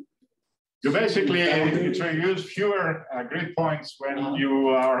which you basically use fewer grid points when you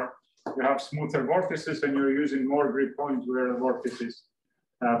have smoother vortices, and you're using more grid points where the vortices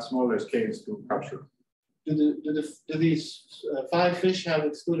have smaller scales to capture. Do these 5 fish have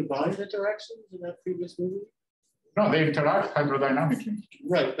excluded body interactions in that previous movie? No, they interact hydrodynamically.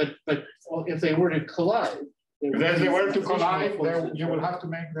 Right, but if they were to collide, if they were to collide, you will have to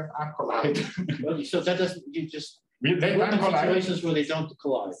make them uncollide. So that doesn't, you just, they can collide. Situations where they don't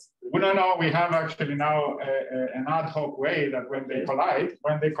collide. Well, no, we have actually now an ad hoc way that when they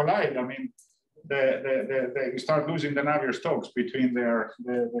collide, I mean, you start losing the Navier Stokes between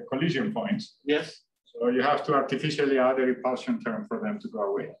the collision points. Yes. So you have to artificially add a repulsion term for them to go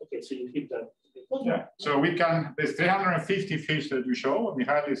away. Okay, so you keep that. Yeah, so we can, there's 350 fish that you show.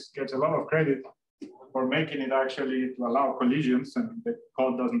 Michalis gets a lot of credit for making it actually to allow collisions and the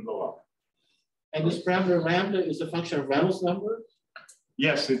code doesn't blow up. And this parameter lambda is a function of Reynolds number?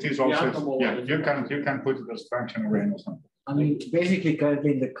 Yes, it is also. Yeah, you can put it as function of Reynolds number. I mean, basically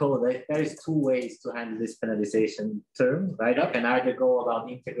currently in the code, there is 2 ways to handle this penalization term, right? You can either go about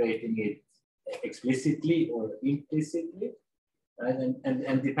integrating it explicitly or implicitly. Right?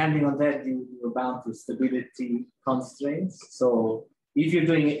 And depending on that, you're bound to stability constraints. So if you're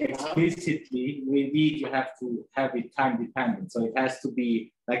doing it explicitly, indeed you have to have it time dependent. So it has to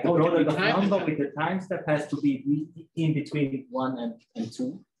be like the product of number with the time step has to be in between 1 and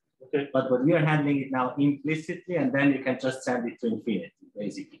 2. Okay. But what we are handling it now implicitly, and then you can just send it to infinity,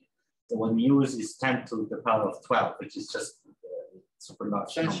 basically. So what we use is 10 to the power of 12, which is just super large.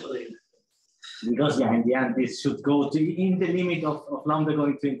 Essentially. Because yeah, in the end, this should go to in the limit of lambda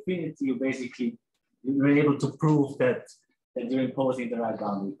going to infinity. You're able to prove that you're imposing the right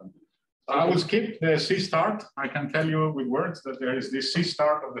boundary. I will skip the C start. I can tell you with words that there is this C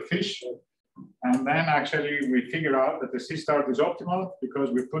start of the fish, and then actually we figure out that the C start is optimal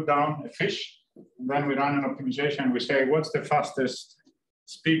because we put down a fish, and then we run an optimization. We say what's the fastest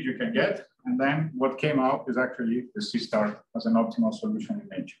speed you can get, and then what came out is actually the C start as an optimal solution in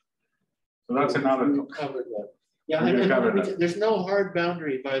nature. So that's another talk. Covered that. Yeah, there's no hard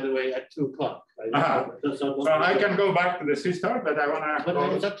boundary, by the way, at 2 o'clock. So I can go back to the C start, but I want to.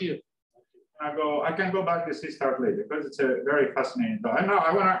 But it's up to you. I can go back to C-start later because it's a very fascinating thought. And now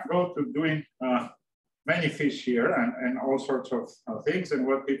I want to go to doing many fish here and all sorts of things and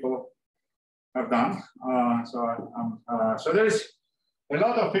what people have done. So there's a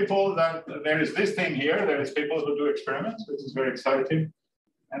lot of people that there is this thing here. There is people who do experiments, which is very exciting.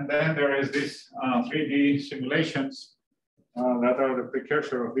 And then there is this 3D simulations that are the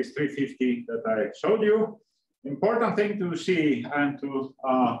precursor of this 350 that I showed you. Important thing to see and to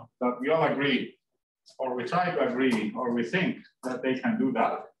that we all agree, or we try to agree, or we think that they can do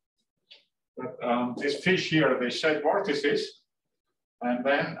that. But this fish here, they shed vortices, and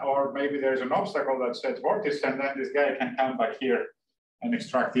then, or maybe there's an obstacle that sets vortices, and then this guy can come back here and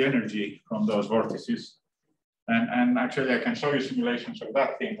extract the energy from those vortices. And actually, I can show you simulations of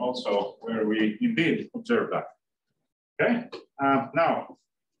that thing also, where we indeed observe that. Okay. Now,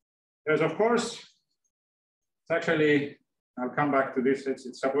 there's of course, it's actually, I'll come back to this.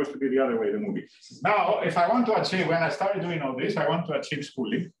 It's supposed to be the other way, the movie. Now, if I want to achieve, when I started doing all this, I want to achieve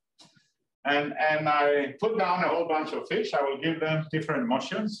schooling. And I put down a whole bunch of fish. I will give them different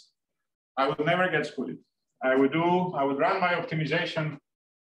motions. I will never get schooling. I would run my optimization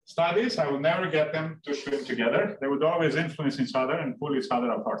studies. I would never get them to swim together. They would always influence each other and pull each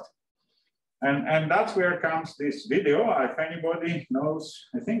other apart. And that's where comes this video. If anybody knows,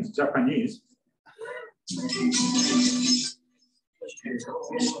 I think it's Japanese.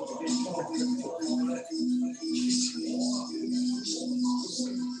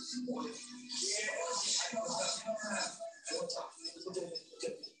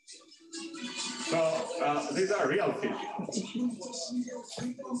 So these are real fish.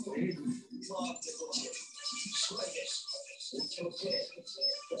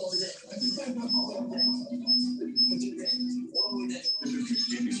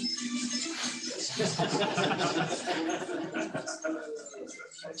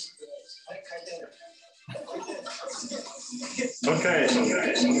 Okay, so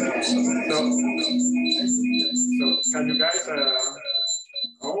can you guys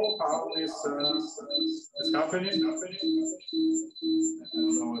know how this is happening?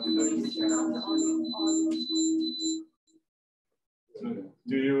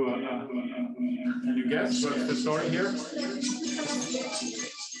 Do you can you guess what's the story here?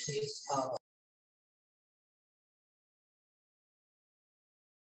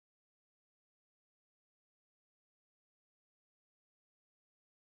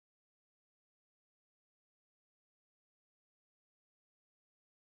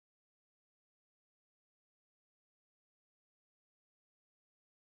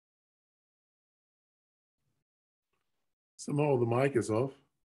 Somehow the mic is off.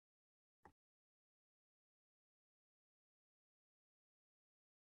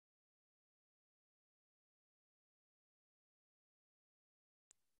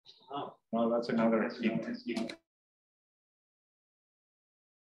 Oh, well, that's another hint.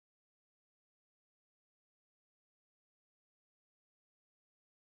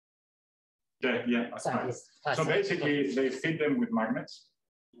 Yeah. So basically, they feed them with magnets.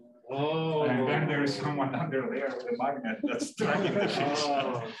 Oh. And then there is someone under there with a magnet that's dragging the fish.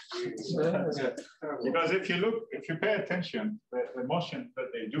 Because if you pay attention, the motion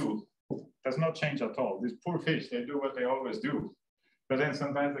that they do does not change at all. These poor fish, they do what they always do. But then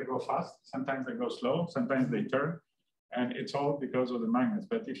sometimes they go fast, sometimes they go slow, sometimes they turn. And it's all because of the magnets.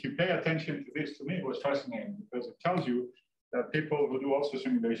 But if you pay attention to this, to me, it was fascinating because it tells you that people who do also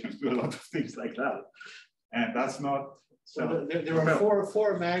simulations do a lot of things like that. And that's not. So there are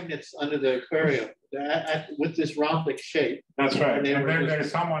four magnets under the aquarium with this rhombic shape. That's right. And then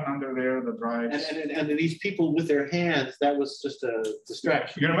there's someone under there that drives. And these people with their hands, that was just a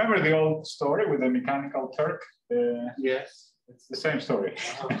distraction. You remember the old story with the mechanical Turk? Yes. It's the same story.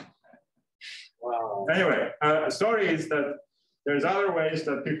 Wow. Anyway, the story is that there's other ways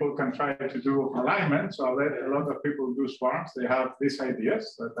that people can try to do alignment. So a lot of people do swarms. They have these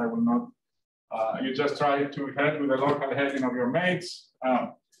ideas that I will not. You just try to head with the local heading of your mates.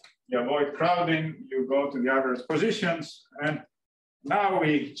 You avoid crowding. You go to the average positions. And now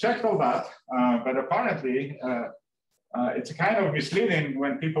we checked all that. But apparently, it's kind of misleading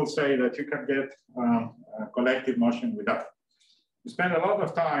when people say that you can get collective motion with that. We spend a lot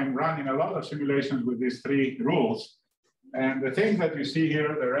of time running a lot of simulations with these three rules. And the things that you see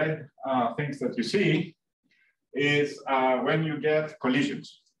here, the red things that you see, is when you get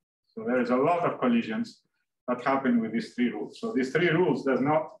collisions. So there is a lot of collisions that happen with these three rules. So these three rules does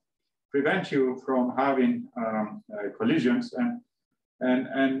not prevent you from having collisions.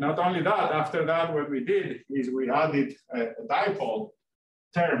 And not only that, after that, what we did is we added a dipole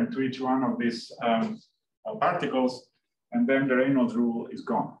term to each one of these particles, and then the Reynolds rule is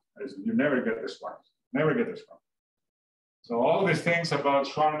gone. You never get the swarms. Never get the swarm. So all these things about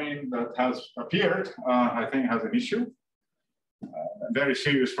swarming that has appeared, I think has an issue. Very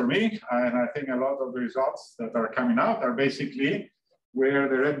serious for me. And I think a lot of the results that are coming out are basically where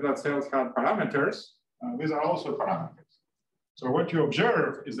the red blood cells have parameters. These are also parameters. So what you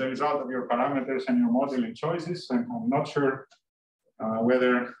observe is the result of your parameters and your modeling choices. And I'm not sure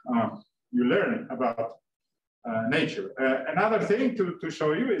whether you learn about nature. Another thing to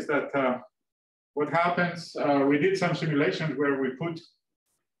show you is that what happens, we did some simulations where we put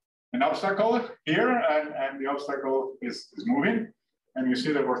an obstacle here and the obstacle is moving and you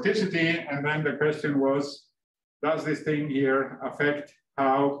see the vorticity. And then the question was, does this thing here affect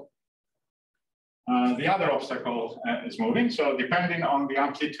how the other obstacle is moving? So depending on the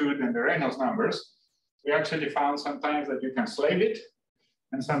amplitude and the Reynolds numbers, we actually found sometimes that you can slave it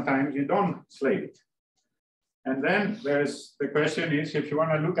and sometimes you don't slave it. And then there's the question is, if you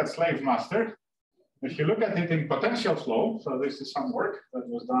want to look at slave master, if you look at it in potential flow, so this is some work that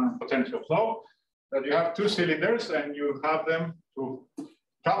was done in potential flow, that you have two cylinders and you have them to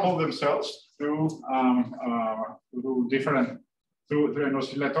couple themselves through an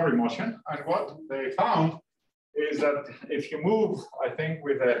oscillatory motion. And what they found is that if you move, I think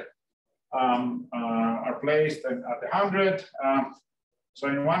with a, are placed at 100, so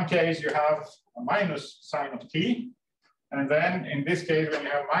in one case you have a minus sign of t, and then in this case when you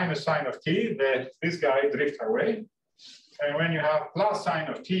have minus sign of t, this guy drifts away, and when you have plus sign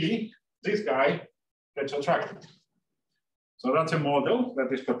of t, this guy gets attracted. So that's a model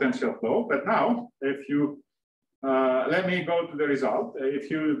that is potential flow. But now, if you let me go to the result. If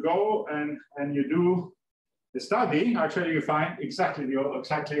you go and you do the study, actually you find exactly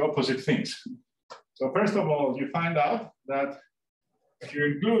opposite things. So first of all, you find out that if you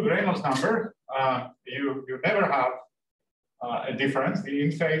include Reynolds number, you never have a difference. The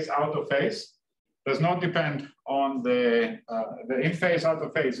in phase, out of phase does not depend on the in phase, out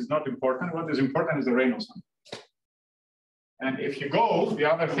of phase is not important. What is important is the Reynolds number. And if you go, the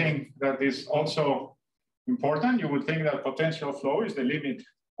other thing that is also important, you would think that potential flow is the limit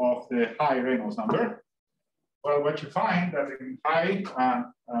of the high Reynolds number. Well, what you find that in high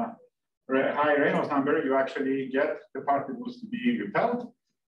Reynolds number, you actually get the particles to be repelled,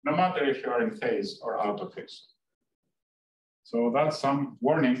 no matter if you are in phase or out of phase. So that's some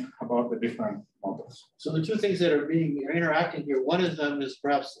warning about the different models. So the two things that are interacting here, one of them is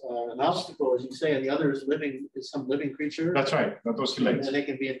perhaps an obstacle, as you say, and the other is some living creature. That's right. That oscillates. And they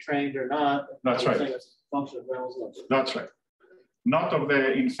can be entrained or not. That's right. It's a function of Reynolds number. That's right. Not of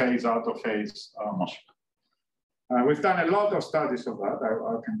the in phase, out of phase motion. We've done a lot of studies of that.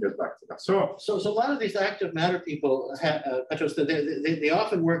 I can get back to that. So a lot of these active matter people, Petros, they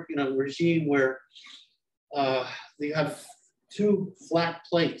often work in a regime where they have two flat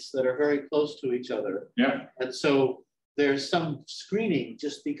plates that are very close to each other. Yeah. And so there's some screening,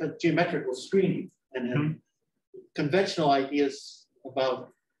 just because geometrical screening and conventional ideas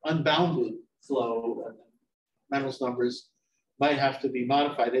about unbounded flow and Reynolds numbers might have to be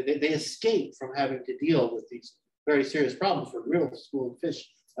modified. They escape from having to deal with these very serious problems for real school fish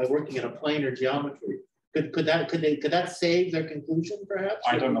by working in a planar geometry. Could that save their conclusion, perhaps?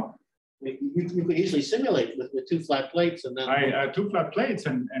 I don't know. You could easily simulate with two flat plates and then two flat plates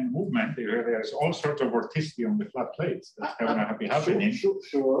and movement. There's all sorts of vorticity on the flat plates that's going to be happening.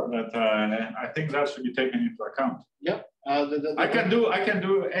 Sure. But I think that should be taken into account. Yep. I can do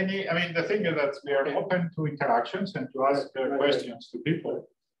any. I mean, the thing is that we are open to interactions and to ask questions to people.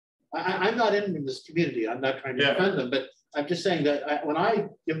 I'm not in this community. I'm not trying to defend them, but I'm just saying that when I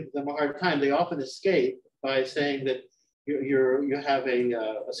give them a hard time, they often escape by saying that you have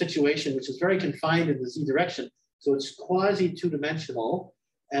a situation which is very confined in the z direction, so it's quasi two-dimensional,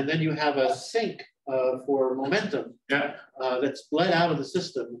 and then you have a sink for momentum that's bled out of the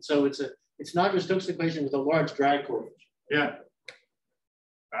system, and so it's Navier Stokes equation with a large drag coefficient. Yeah.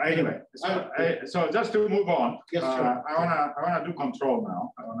 Anyway, so just to move on, yes, sure. I wanna do control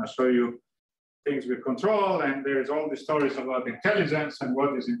now. I wanna show you things with control, and there's all the stories about intelligence and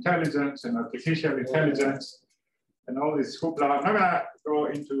what is intelligence and artificial intelligence and all this hoopla. I'm not gonna go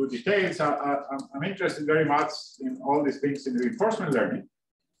into details. I'm interested very much in all these things in reinforcement learning,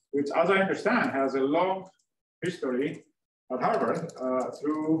 which, as I understand, has a long history at Harvard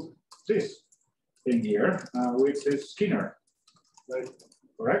through this thing here, which is Skinner. Right?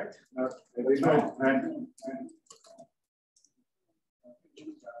 Correct? And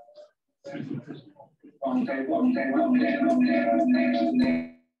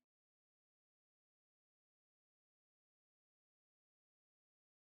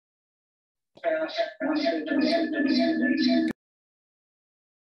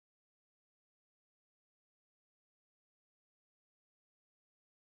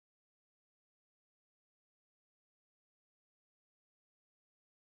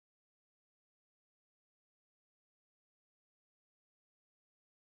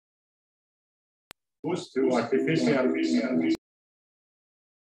boost to artificial.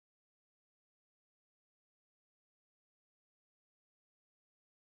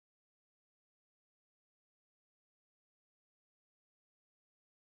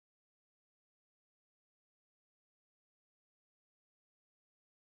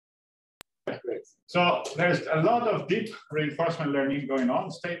 So there's a lot of deep reinforcement learning going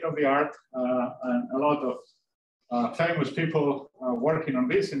on, state of the art, and a lot of famous people working on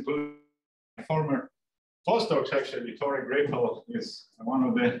this, including former postdocs. Actually, Torrey Grapel is one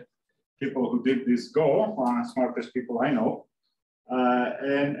of the people who did this Go, smartest people I know.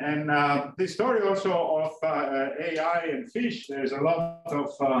 And the story also of AI and fish, there's a lot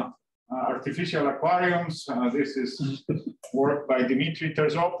of artificial aquariums. This is work by Dimitri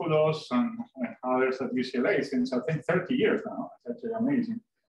Terzopoulos and others at UCLA since I think 30 years now. It's actually amazing.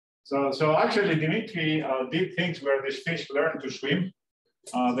 So actually Dimitri did things where these fish learn to swim.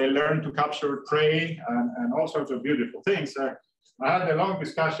 They learn to capture prey and all sorts of beautiful things. I had a long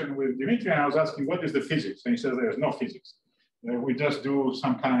discussion with Dimitri and I was asking, what is the physics? And he says there's no physics. We just do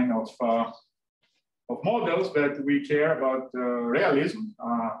some kind of models, but we care about realism,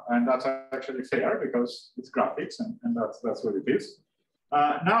 and that's actually fair because it's graphics, and that's what it is.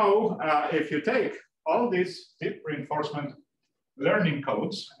 Now, if you take all these deep reinforcement learning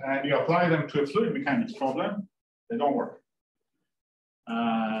codes and you apply them to a fluid mechanics problem, they don't work.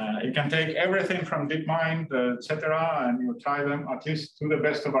 You can take everything from DeepMind, etc., and you try them at least to the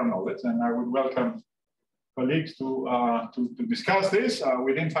best of our knowledge. And I would welcome colleagues to discuss this.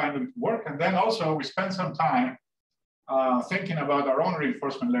 We didn't find them to work. And then also we spent some time thinking about our own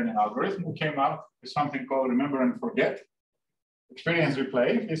reinforcement learning algorithm. We came up with something called remember and forget, experience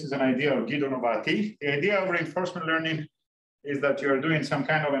replay. This is an idea of Guido Novati. The idea of reinforcement learning is that you're doing some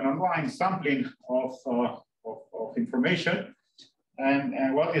kind of an online sampling of information.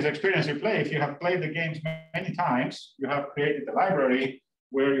 And what is experience replay? If you have played the games many times, you have created a library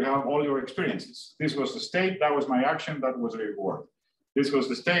where you have all your experiences. This was the state, that was my action, that was the reward. This was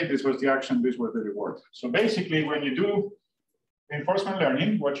the state, this was the action, this was the reward. So basically, when you do reinforcement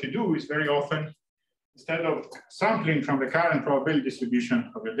learning, what you do is very often, instead of sampling from the current probability distribution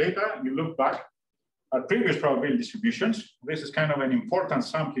of your data, you look back at previous probability distributions. This is kind of an important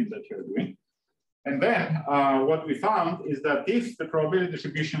sampling that you're doing. And then what we found is that if the probability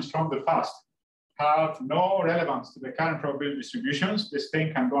distributions from the past have no relevance to the current probability distributions, this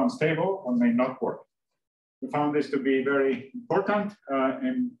thing can go unstable or may not work. We found this to be very important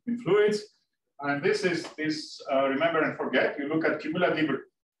in fluids. And this is remember and forget. You look at cumulative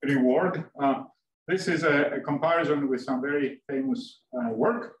reward. This is a comparison with some very famous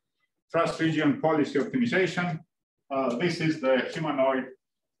work. Trust region policy optimization. This is the humanoid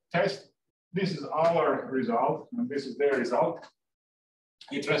test. This is our result, and this is their result.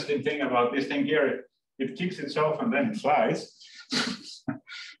 Interesting thing about this thing here, it kicks itself and then it flies.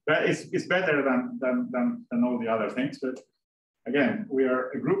 But it's better than all the other things. But again, we are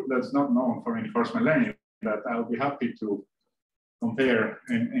a group that's not known for reinforcement learning, but I'll be happy to compare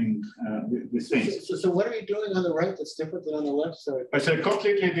in these things. So what are you doing on the right that's different than on the left side? It's a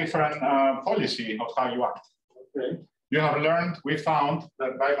completely different policy of how you act. Okay. You have learned, we found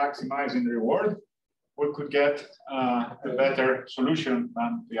that by maximizing the reward, we could get a better solution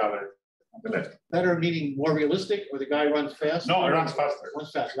than the other on the left. Better meaning more realistic, or the guy runs fast? No, it runs faster.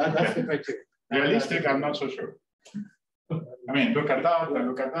 Runs fast. That's the criteria. Realistic, I'm not so sure. I mean, look at that and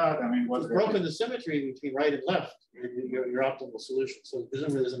look at that. I mean, what's broken the symmetry between right and left, your optimal solution. So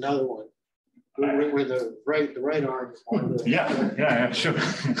presumably there's another one where the right arm is on the yeah, sure.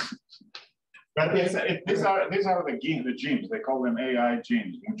 But these are the genes. They call them AI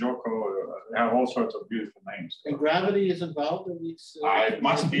genes. Mujoko, they have all sorts of beautiful names. And gravity is involved in these? It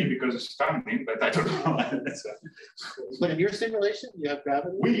must be because it's standing, but I don't know. But in your simulation, you have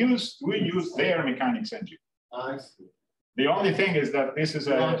gravity? We use their mechanics engine. I see. The only thing is that these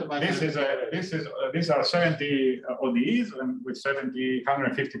are 70 ODEs and with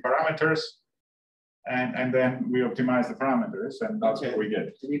 150 parameters. And then we optimize the parameters, and that's what we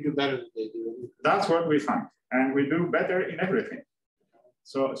get. And you do better than they do. That's what we find, and we do better in everything.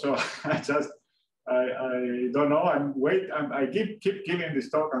 So I don't know. I keep giving this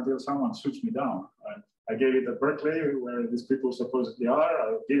talk until someone shoots me down. I gave it at Berkeley, where these people supposedly are.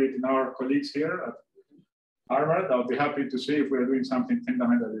 I'll give it in our colleagues here at Harvard. I'll be happy to see if we're doing something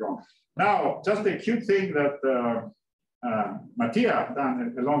fundamentally wrong. Now, just a cute thing that. Mattia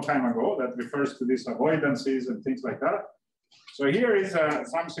done a long time ago that refers to these avoidances and things like that. So here is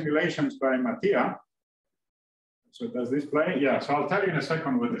some simulations by Mattia. So does this play? Yeah, so I'll tell you in a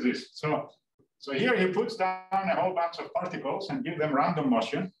second what this is. So here he puts down a whole bunch of particles and give them random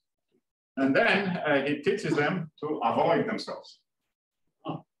motion. And then he teaches them to avoid themselves.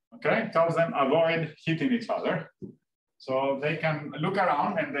 Okay, tells them avoid hitting each other. So they can look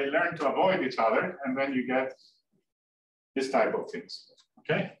around and they learn to avoid each other, and then you get this type of things.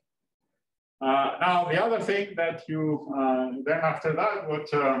 Okay. Now the other thing that you then after that, what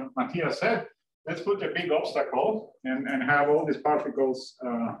Matthias said, let's put a big obstacle and have all these particles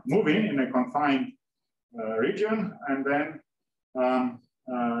moving in a confined region, and then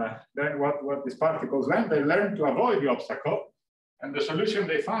what these particles then they learn to avoid the obstacle, and the solution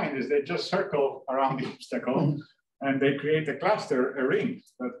they find is they just circle around the obstacle. And they create a cluster, a ring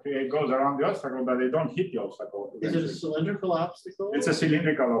that goes around the obstacle, but they don't hit the obstacle. Is it a cylindrical obstacle? It's a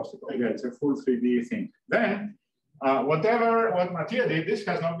cylindrical obstacle. Yeah, it's a full 3D thing. Then, what Mattia did, this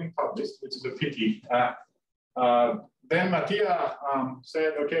has not been published, which is a pity. Then Mattia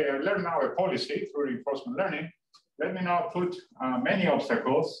said, okay, I learned now a policy through reinforcement learning. Let me now put many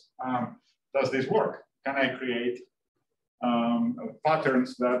obstacles. Does this work? Can I create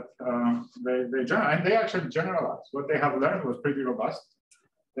patterns that they actually generalize. What they have learned was pretty robust.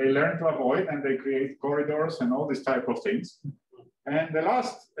 They learn to avoid and they create corridors and all these type of things. And the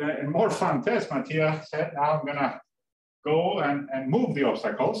last and more fun test, Mattia said, now I'm gonna go and move the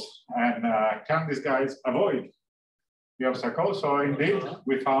obstacles and can these guys avoid the obstacles? So indeed,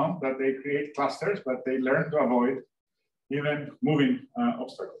 we found that they create clusters, but they learn to avoid even moving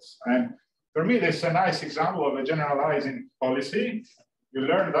obstacles. And for me, this is a nice example of a generalizing policy. You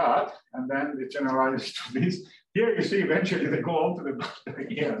learn that, and then it generalizes to this. Here you see eventually they go on to the bottom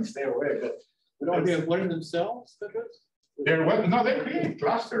again and stay away. But are they avoiding themselves, Petros? No, they create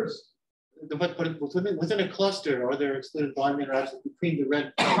clusters. But within a cluster, are there excluded volume interactions between the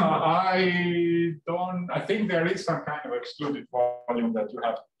red? I think there is some kind of excluded volume that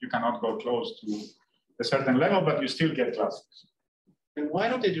you cannot go close to a certain level, but you still get clusters. And why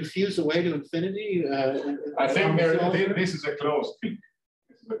don't they diffuse away to infinity? I think this is a closed thing.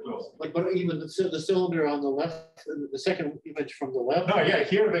 This is a closed thing. But even the cylinder on the left, the second image from the left? No, yeah,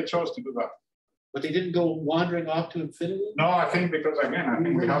 here they chose to do that. But they didn't go wandering off to infinity? No, I think because again,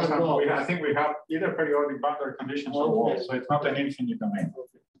 I think we have either periodic boundary conditions or walls, so it's not an infinite domain.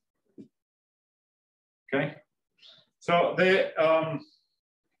 Okay. So it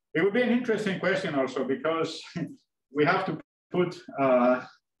would be an interesting question also because we have to put, I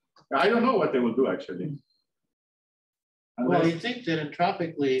don't know what they will do actually. Well, you think that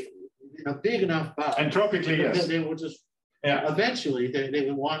entropically, big enough box. Entropically, yes. They will just, eventually they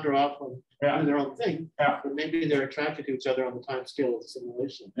will wander off and do their own thing. Yeah. But maybe they're attracted to each other on the time scale of the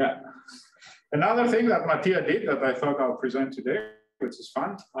simulation. Yeah. Another thing that Mattia did that I thought I'll present today, which is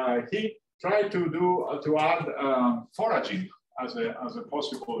fun, he tried to add foraging as a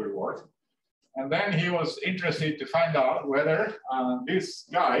possible reward. And then he was interested to find out whether these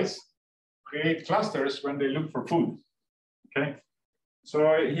guys create clusters when they look for food. Okay, so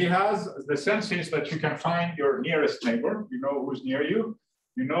he has the senses that you can find your nearest neighbor. You know who's near you.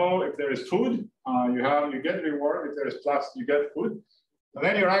 You know if there is food, you get reward. If there is plus, you get food. And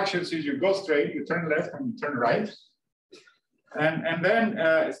then your actions is you go straight, you turn left, and you turn right. And then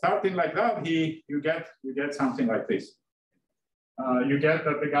starting like that, you get something like this. You get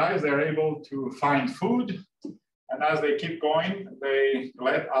that the guys, they're able to find food, and as they keep going, they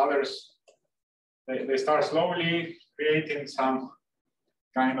let others, they start slowly creating some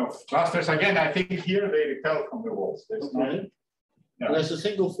kind of clusters. Again, I think here they repel from the walls. There's a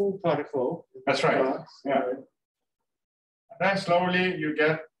single food particle. That's right. Yeah. And then slowly you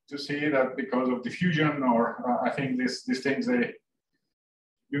get to see that because of diffusion, or I think these things,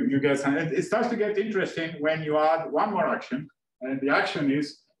 you get some, it starts to get interesting when you add one more action. And the action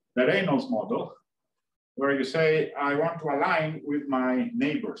is the Reynolds model, where you say, I want to align with my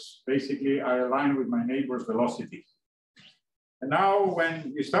neighbors. Basically, I align with my neighbor's velocity. And now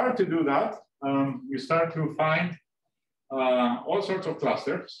when you start to do that, you start to find all sorts of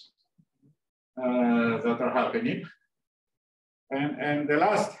clusters that are happening. And the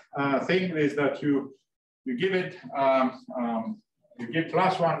last thing is that you give it, you give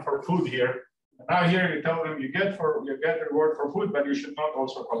 +1 for food here. Now here you tell them you get reward for food, but you should not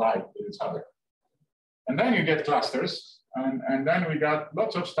also collide with each other. And then you get clusters, and then we got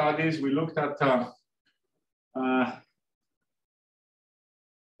lots of studies. We looked at the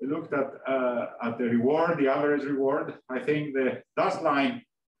reward, the average reward. I think the dust line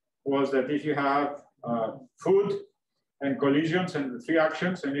was that if you have food and collisions and the 3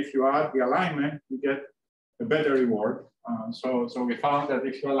 actions, and if you add the alignment, you get a better reward. So we found that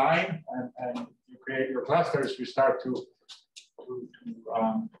if you align and you create your clusters, you start to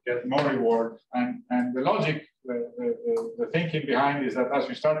get more reward. And the logic, the thinking behind is that as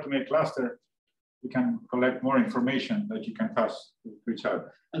you start to make cluster, you can collect more information that you can pass to each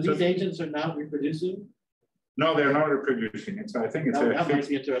other. And these agents are not reproducing? No, they're not reproducing. I think it's that might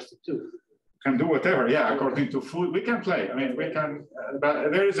be interesting too. Can do whatever, yeah, according to food. We can play. I mean, we can, but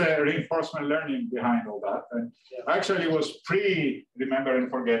there is a reinforcement learning behind all that. And actually it was remember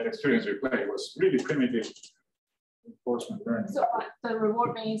and forget experience we play. It was really primitive reinforcement learning. So the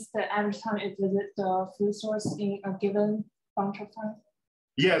reward means that every time it visits the food source in a given bunch of time?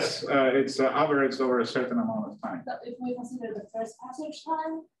 Yes, it's averaged over a certain amount of time. So if we consider the first passage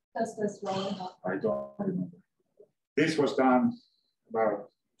time, does this really help? I don't remember. This was done about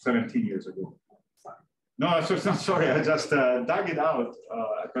 17 years ago. No, so sorry, I just dug it out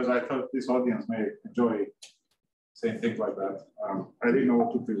because I thought this audience may enjoy saying things like that. I didn't know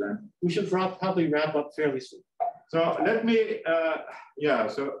what to present. We should probably wrap up fairly soon. So let me,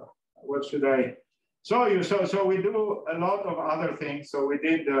 so what should I show you? So we do a lot of other things. So we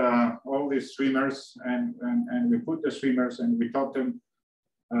did all these streamers and we put the streamers and we taught them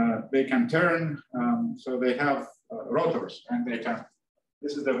they can turn, so they have rotors and they can,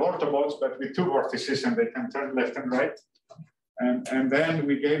 this is the vortobots, but with two vortices and they can turn left and right. And then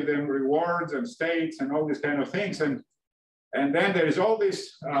we gave them rewards and states and all these kind of things. And then there is all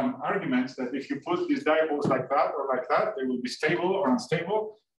these arguments that if you put these dipoles like that or like that, they will be stable or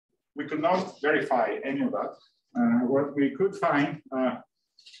unstable. We could not verify any of that. What we could find that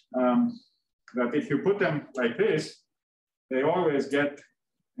if you put them like this, they always get,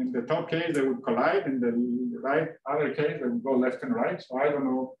 in the top case, they would collide. In the other case, they would go left and right. So I don't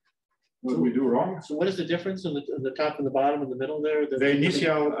know what we do wrong. So what is the difference in the top and the bottom and the middle there? The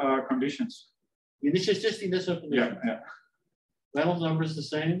initial conditions. It's just the initial conditions. Yeah. Reynolds number is the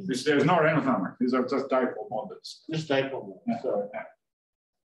same? There's no Reynolds number. These are just dipole models. Just dipole models. Yeah.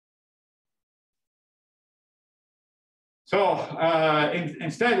 So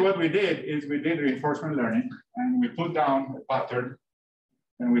instead, what we did is we did reinforcement learning and we put down a pattern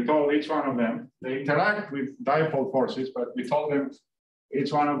and we told each one of them, they interact with dipole forces, but we told them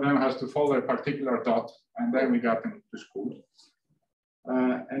each one of them has to follow a particular dot, and then we got them to school.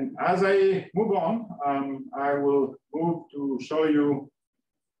 And as I move on, I will move to show you,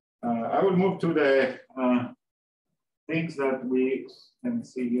 I will move to the things that we can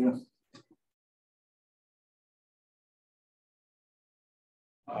see here.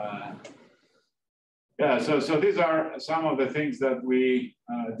 So these are some of the things that we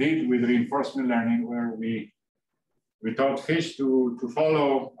did with reinforcement learning, where we taught fish to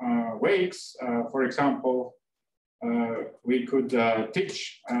follow wakes. For example, we could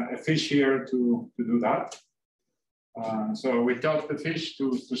teach a fish here to do that. So we taught the fish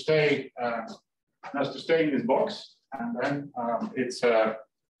to stay in this box, and then it's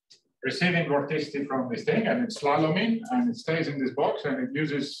receiving vorticity from this thing, and it's slaloming, and it stays in this box, and it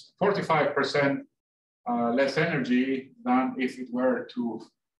uses 45% less energy than if it were to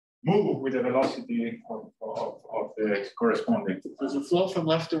move with the velocity of the corresponding. Does it flow from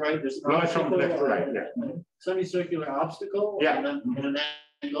left to right? There's flow from left to right, yeah. Semicircular obstacle, yeah. And then an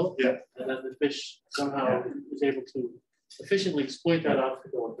angle, yeah. And then the fish somehow is able to efficiently exploit that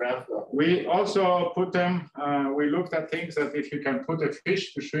obstacle and graph that. We also put them, we looked at things that if you can put a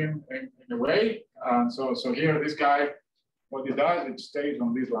fish to swim in a way. So here, this guy, what he does, it stays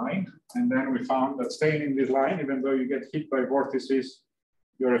on this line. And then we found that staying in this line, even though you get hit by vortices,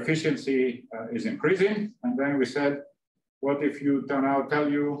 your efficiency is increasing. And then we said, what if you tell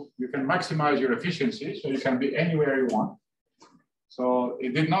you can maximize your efficiency, so you can be anywhere you want. So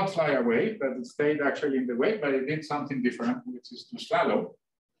it did not fly away, but it stayed actually in the wake, but it did something different, which is to slalom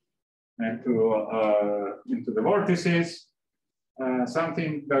and to into the vortices.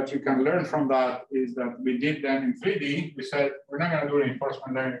 Something that you can learn from that is that we did then in 3D. We said, we're not going to do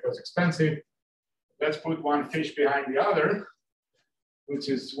reinforcement learning because it's expensive. Let's put one fish behind the other, which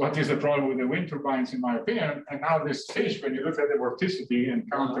is what is the problem with the wind turbines, in my opinion. And now this fish, when you look at the vorticity,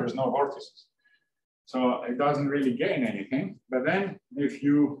 encounters no vortices. So it doesn't really gain anything. But then if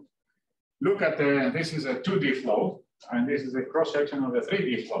you look at this is a 2D flow, and this is a cross-section of the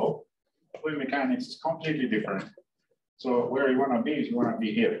 3D flow, fluid mechanics is completely different. So where you want to be is you want to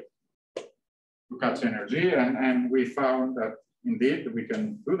be here to catch energy. And we found that indeed we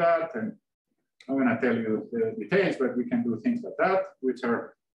can do that. And I'm going to tell you the details, but we can do things like that, which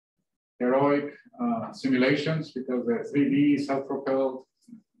are heroic simulations, because they're 3D, self-propelled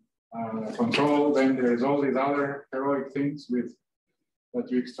control. Then there's all these other heroic things with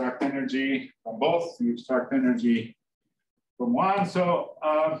that you extract energy from both. You extract energy from one. So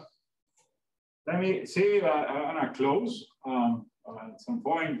let me see, I want to close at some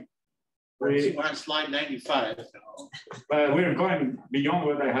point. We're on slide 95. We're going beyond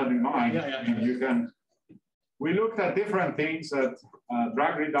what I had in mind. Yeah. You can. We looked at different things, at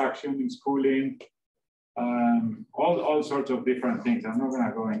drag reduction in schooling, all sorts of different things. I'm not going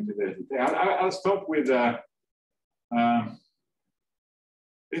to go into this. I'll stop with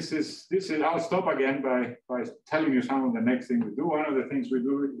this is. I'll stop again by telling you some of the next things we do. One of the things we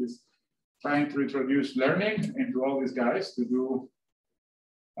do is trying to introduce learning into all these guys to do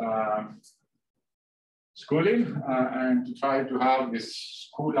schooling and to try to have this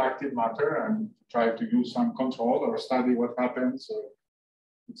school active matter and try to use some control or study what happens or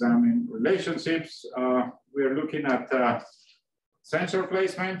examine relationships. We're looking at sensor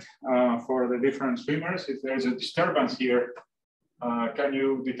placement for the different swimmers. If there's a disturbance here, can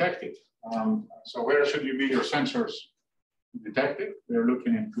you detect it? So where should you be your sensors detected? We're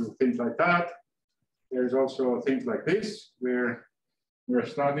looking into things like that. There's also things like this, where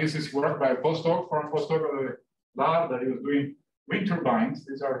this is work by a postdoc from of the lab that he was doing wind turbines.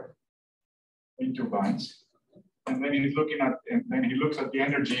 These are wind turbines. And then he's looking at, and then he looks at the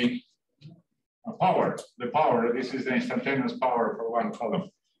energy power, the power. This is the instantaneous power for one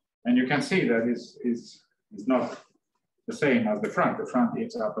column. And you can see that is not the same as the front. The front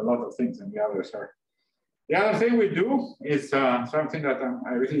eats up a lot of things and the others are. The other thing we do is something that I'm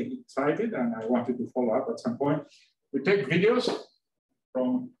really excited and I wanted to follow up at some point. We take videos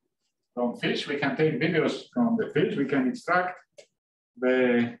from fish. We can take videos from the fish. We can extract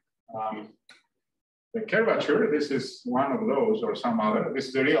the curvature. This is one of those or some other. This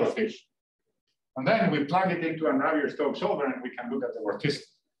is a real fish. And then we plug it into a Navier Stokes solver and we can look at the vorticity.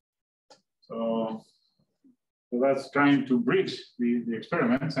 So that's trying to bridge the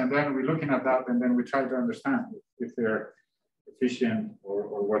experiments. And then we're looking at that and then we try to understand if they're efficient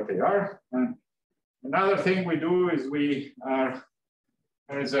or what they are. And another thing we do is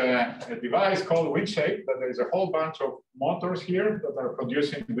there's a device called wind shape, but there's a whole bunch of motors here that are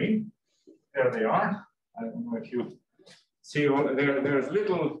producing wind. There they are. I don't know if you see, there's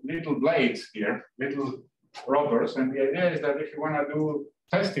little blades here, little rubbers. And the idea is that if you want to do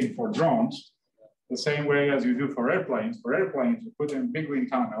testing for drones, the same way as you do for airplanes, you put in a big wind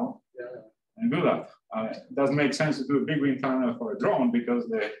tunnel and do that. It doesn't make sense to do a big wind tunnel for a drone because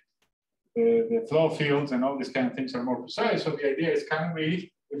the flow fields and all these kind of things are more precise. So the idea is, can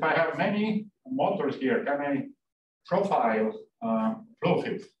we, if I have many motors here, can I profile flow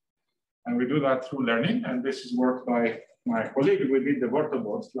field? And we do that through learning. And this is work by my colleague. We did the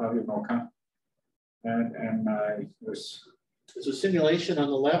vortobots, Navier Stokes. And there's a simulation on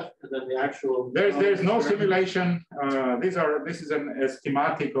the left, and then the actual. There's no simulation. This is a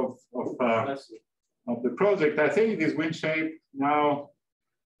schematic of the project. I think this wind shape now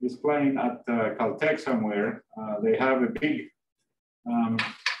is playing at Caltech somewhere. They have a big. If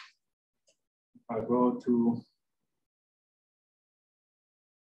I go to.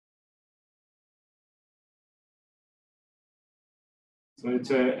 So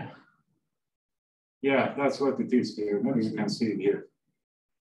it's a. Yeah, that's what it is here. Maybe you can see it here.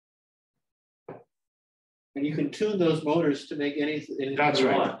 And you can tune those motors to make anything. That's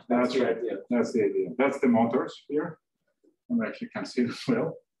right. That's right. That's the idea. That's the motors here. And actually can see it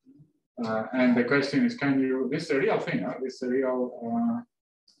well. And the question is, can you? This is a real thing. Huh? This is a real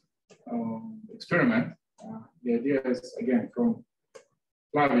experiment. The idea is again from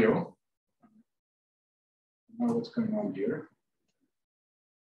Flavio. Now what's going on here?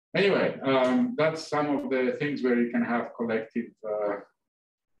 Anyway, that's some of the things where you can have collective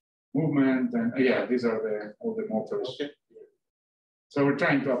movement, and yeah, these are all the motors. Okay. So we're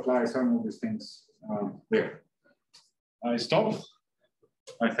trying to apply some of these things there. I stop.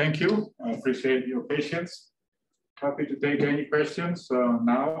 I thank you. I appreciate your patience. Happy to take any questions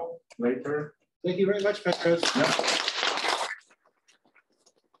now, later. Thank you very much, Petros. Yeah.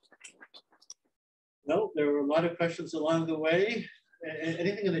 No, there were a lot of questions along the way.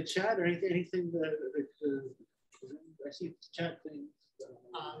 Anything in the chat or anything that I see chat things?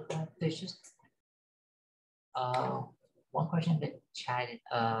 There's just one question that chatted.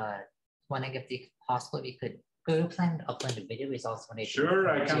 Wondering if it's possible we could plan to upload the video results when it. Sure,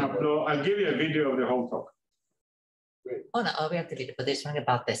 I can upload. I'll give you a video of the whole talk. Great. Oh no, we have the video, but there's something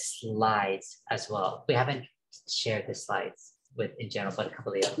about the slides as well. We haven't shared the slides in general, but a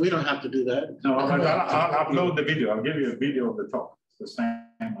couple of the others. We don't have to do that. No, but I'll upload the video. I'll give you a video of the talk. The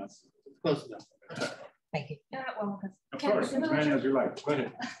same as close enough. Thank you. Yeah, well, of course, as many as you like. Go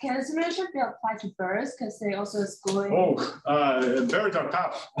ahead. Can the simulation be applied to birds because they also schooling? Oh, birds are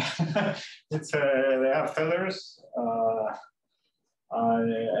tough. They have feathers.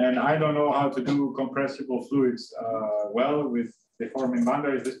 And I don't know how to do compressible fluids well with deforming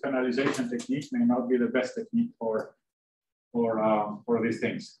boundaries. This penalization technique may not be the best technique for these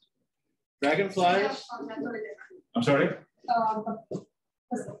things. Dragonflies? I'm sorry?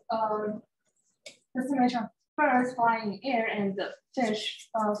 The situation birds flying in air and the fish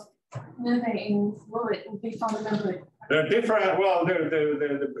moving in fluid would be fundamentally. They're different. Well,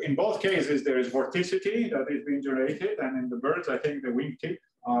 in both cases, there is vorticity that is being generated, and in the birds, I think the wingtip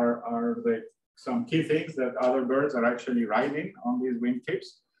are some key things that other birds are actually riding on these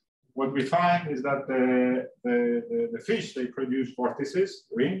wingtips. What we find is that the fish, they produce vortices,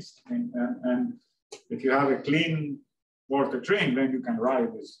 rings, and if you have a clean vortex ring, then you can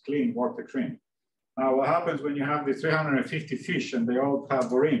ride this clean vortex ring. Now, what happens when you have the 350 fish and they all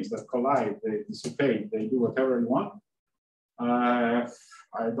have rings that collide, they dissipate, they do whatever you want? I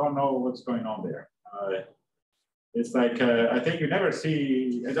don't know what's going on there. It's like, I think you never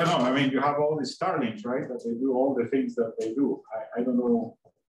see, I don't know, I mean, you have all these starlings, right? That they do all the things that they do. I don't know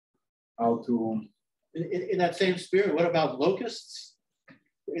how to. In that same spirit, what about locusts,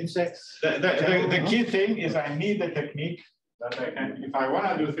 insects? The key thing is I need a technique that I can, if I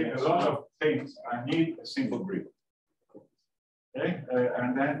want to do a lot of things, I need a simple grid. Okay,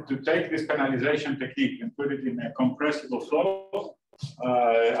 and then to take this penalization technique and put it in a compressible flow,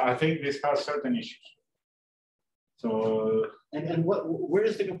 I think this has certain issues. So, and where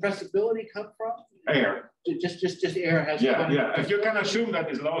does the compressibility come from? Air. Just air has. Yeah. If you can assume that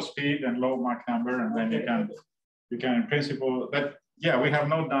is low speed and low Mach number, and then you can in principle. But yeah, we have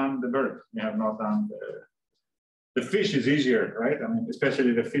not done the bird. We have not done the fish is easier, right? I mean,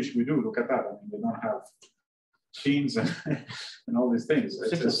 especially the fish we do. Look at that. I mean, they don't have fins and, and all these things.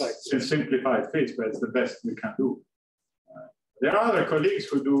 It's a simplified fish, but it's the best we can do. There are other colleagues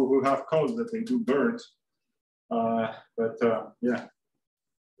who have codes that they do birds, yeah.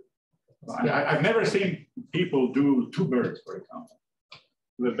 I've never seen people do 2 birds, for example,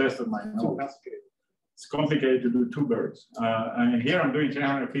 to the best of my knowledge. It's complicated to do 2 birds. And here I'm doing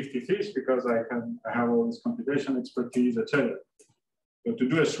 350 fish because I have all this computation expertise, etc. So to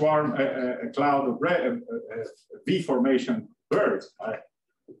do a swarm, a cloud of V formation birds,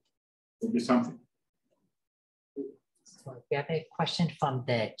 would be something. So we have a question from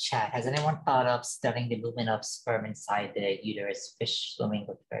the chat. Has anyone thought of studying the movement of sperm inside the uterus? Fish swimming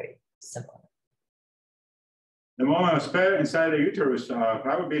look very simple. The movement of sperm inside the uterus,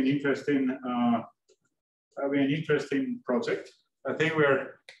 that would be an interesting project. I think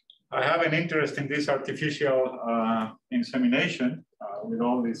I have an interest in this artificial insemination with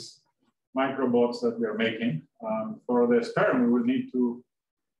all these microbots that we are making. For the sperm, we will need to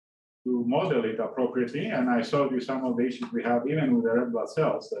model it appropriately. And I showed you some of the issues we have even with the red blood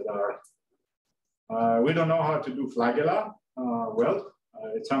cells that are, we don't know how to do flagella well.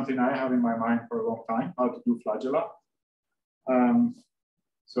 It's something I have in my mind for a long time, how to do flagella.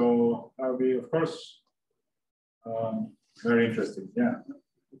 So I'll be, of course, very interesting, yeah.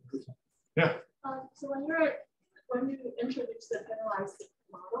 Yeah. So when you introduce the penalized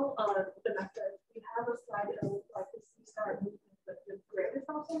model of the method, you have a slide of like the C-star movement, but the grid is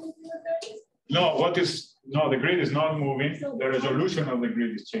also moving with it? No, the grid is not moving. So the resolution of the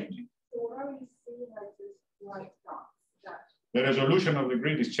grid is changing. So what are we seeing like this white dot? The resolution of the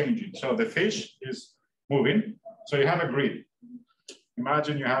grid is changing. So the fish is moving. So you have a grid.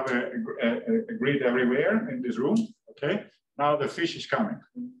 Imagine you have a grid everywhere in this room, okay? Now the fish is coming.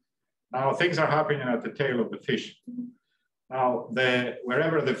 Now things are happening at the tail of the fish. Now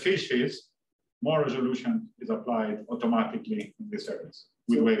wherever the fish is, more resolution is applied automatically in this area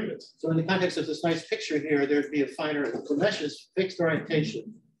with wavelets. So in the context of this nice picture here, there'd be a finer, the mesh is fixed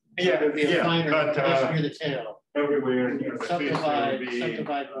orientation. Yeah, there'd be a finer mesh near the tail. Everywhere near the fish, there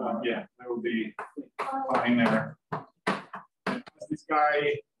will be finer. This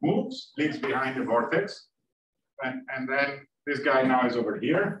guy moves, leaves behind the vortex, and then this guy now is over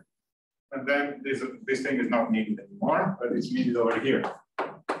here, and then this thing is not needed anymore, but it's needed over here.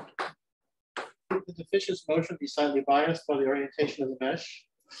 Could the fish's motion be slightly biased by the orientation of the mesh?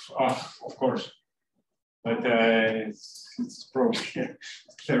 Of course, but it's probably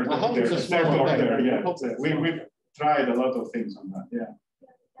I hope it's a small effect. Yeah, we've tried a lot of things on that. Yeah.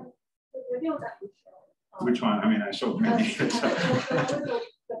 The video that you showed. Which one? I mean, I showed many. The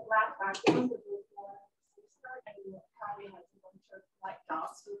black background with the C-star and you having like a bunch of like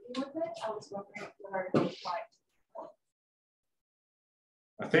dots moving with it. I was wondering what are those like?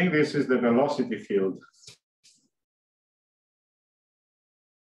 I think this is the velocity field.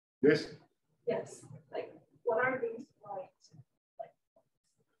 This? Yes. Like, what are these like?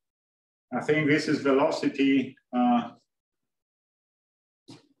 I think this is velocity.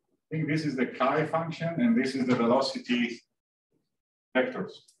 think this is the chi function, and this is the velocity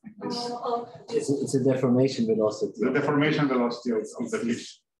vectors. It's a deformation velocity. The deformation velocity of the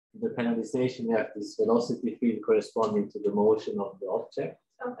fish. The penalization, you have this velocity field corresponding to the motion of the object.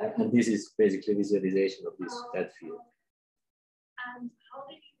 Okay. And this is basically visualization of that field. And how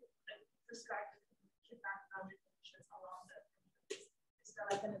do you describe the kinematic conditions along the fish? Is there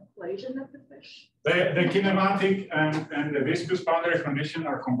like an equation of the fish? The kinematic and the viscous boundary condition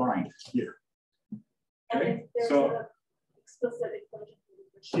are combined here. Okay, so explicit equation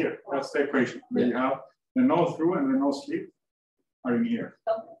here, that's the equation. Yeah. You have the no through and the no slip are in here.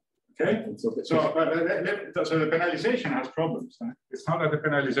 Okay, so the penalization has problems. Huh? It's not that the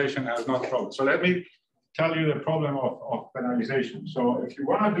penalization has not problems. So let me tell you the problem of penalization. So if you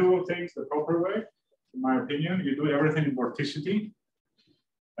want to do things the proper way, in my opinion, you do everything in vorticity,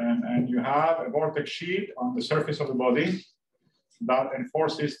 and you have a vortex sheet on the surface of the body that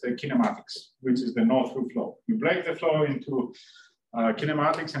enforces the kinematics, which is the no-through flow. You break the flow into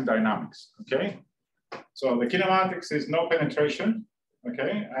kinematics and dynamics. Okay, so the kinematics is no penetration.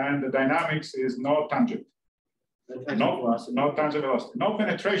 Okay, and the dynamics is no tangent. No tangent velocity. No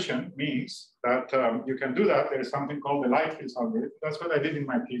penetration means that you can do that. There is something called the light fields algorithm. That's what I did in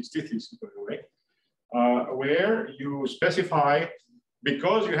my PhD thesis, by the way, where you specify,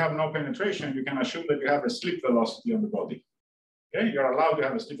 because you have no penetration, you can assume that you have a slip velocity on the body. Okay, you're allowed to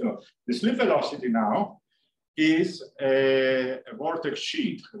have a slip velocity. The slip velocity now is a vortex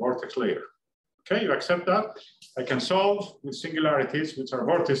sheet, a vortex layer. Okay, you accept that. I can solve with singularities, which are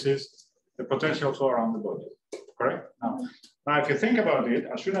vortices, the potential flow around the body. Correct? Now, if you think about it,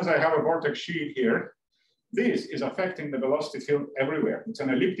 as soon as I have a vortex sheet here, this is affecting the velocity field everywhere. It's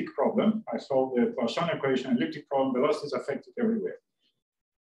an elliptic problem. I solved the Poisson equation, elliptic problem, velocity is affected everywhere.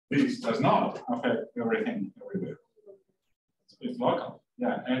 This does not affect everything everywhere. It's local.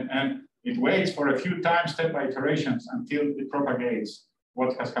 Yeah, and it waits for a few time step by iterations until it propagates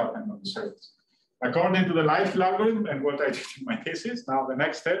what has happened on the surface. According to the light field algorithm and what I did in my thesis, now the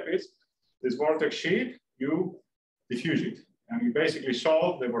next step is this vortex sheet, you diffuse it. And you basically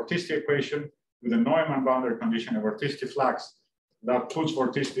solve the vorticity equation with a Neumann boundary condition, a vorticity flux that puts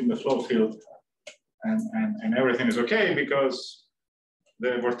vorticity in the flow field. And everything is okay because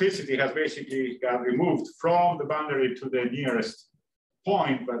the vorticity has basically got removed from the boundary to the nearest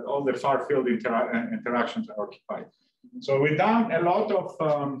point, but all the far field interactions are occupied. So we've done a lot of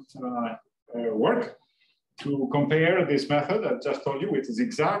work to compare this method I just told you, which is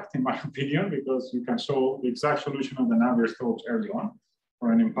exact in my opinion, because you can show the exact solution of the Navier Stokes early on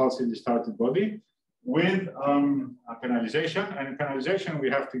for an impulsively started body with penalization. And in penalization, we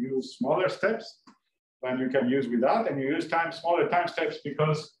have to use smaller steps than you can use without, and you use smaller time steps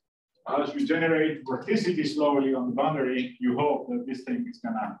because as you generate vorticity slowly on the boundary, you hope that this thing is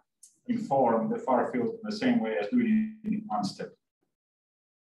gonna inform the far field in the same way as doing it in one step.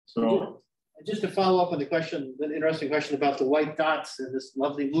 So just to follow up on the question, the interesting question about the white dots in this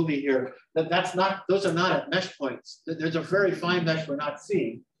lovely movie here, those are not at mesh points. There's a very fine mesh we're not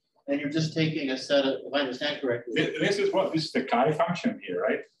seeing. And you're just taking a set of, if I understand correctly. This is the chi function here,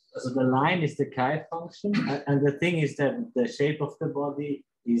 right? So the line is the chi function. And the thing is that the shape of the body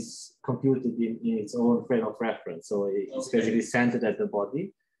is computed in its own frame of reference. So it's basically centered at the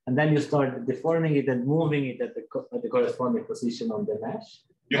body. And then you start deforming it and moving it at the corresponding position on the mesh.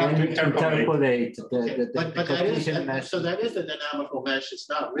 You have to interpolate but that is, mesh. So that is the dynamical mesh. It's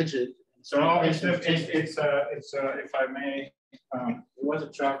not rigid. So no, it's if I may. There was a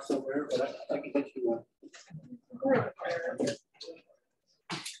chart somewhere, but I can get you one.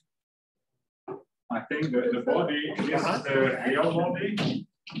 I think the body is the real body,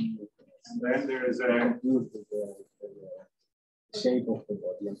 and then there is a shape of the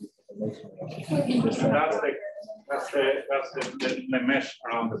body. And that's the mesh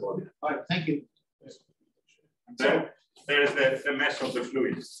around the body. All right, thank you. And then there is the mesh of the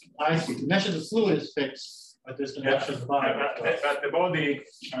fluids. I see. The mesh of the fluid is fixed, but there's the mesh of the body. But the body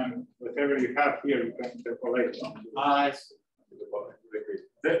and whatever you have here, you can interpolate on. I see.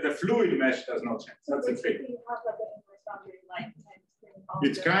 The fluid mesh does not change. That's the thing.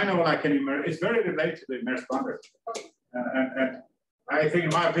 It's kind of like an immersion. It's very related to the immersed boundary. And I think,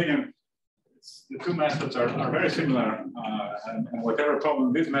 in my opinion, the two methods are very similar. And whatever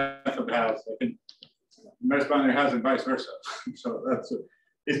problem this method has, I think immersed boundary has and vice versa. So that's it.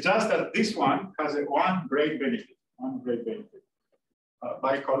 It's just that this one has one great benefit.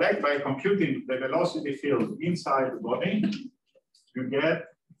 By computing the velocity field inside the body, you get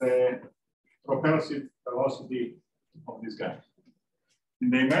the propulsive velocity of this guy. In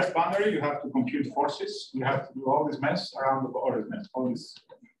the immersed boundary, you have to compute forces. You have to do all this mess around the body, all this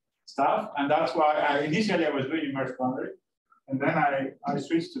stuff. And that's why initially I was doing immersed boundary. And then I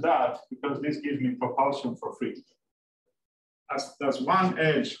switched to that because this gives me propulsion for free. That's one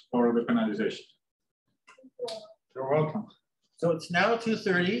edge for the penalization. You're welcome. So it's now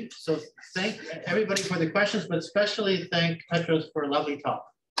 2:30. So thank everybody for the questions, but especially thank Petros for a lovely talk.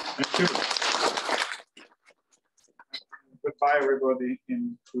 Thank you. Goodbye, everybody.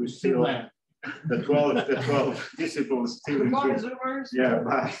 Who is still the 12 disciples still in. Yeah,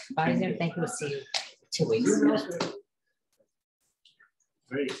 bye. Bye, Zoom. Thank you. We'll see you in 2 weeks.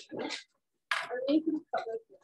 Great.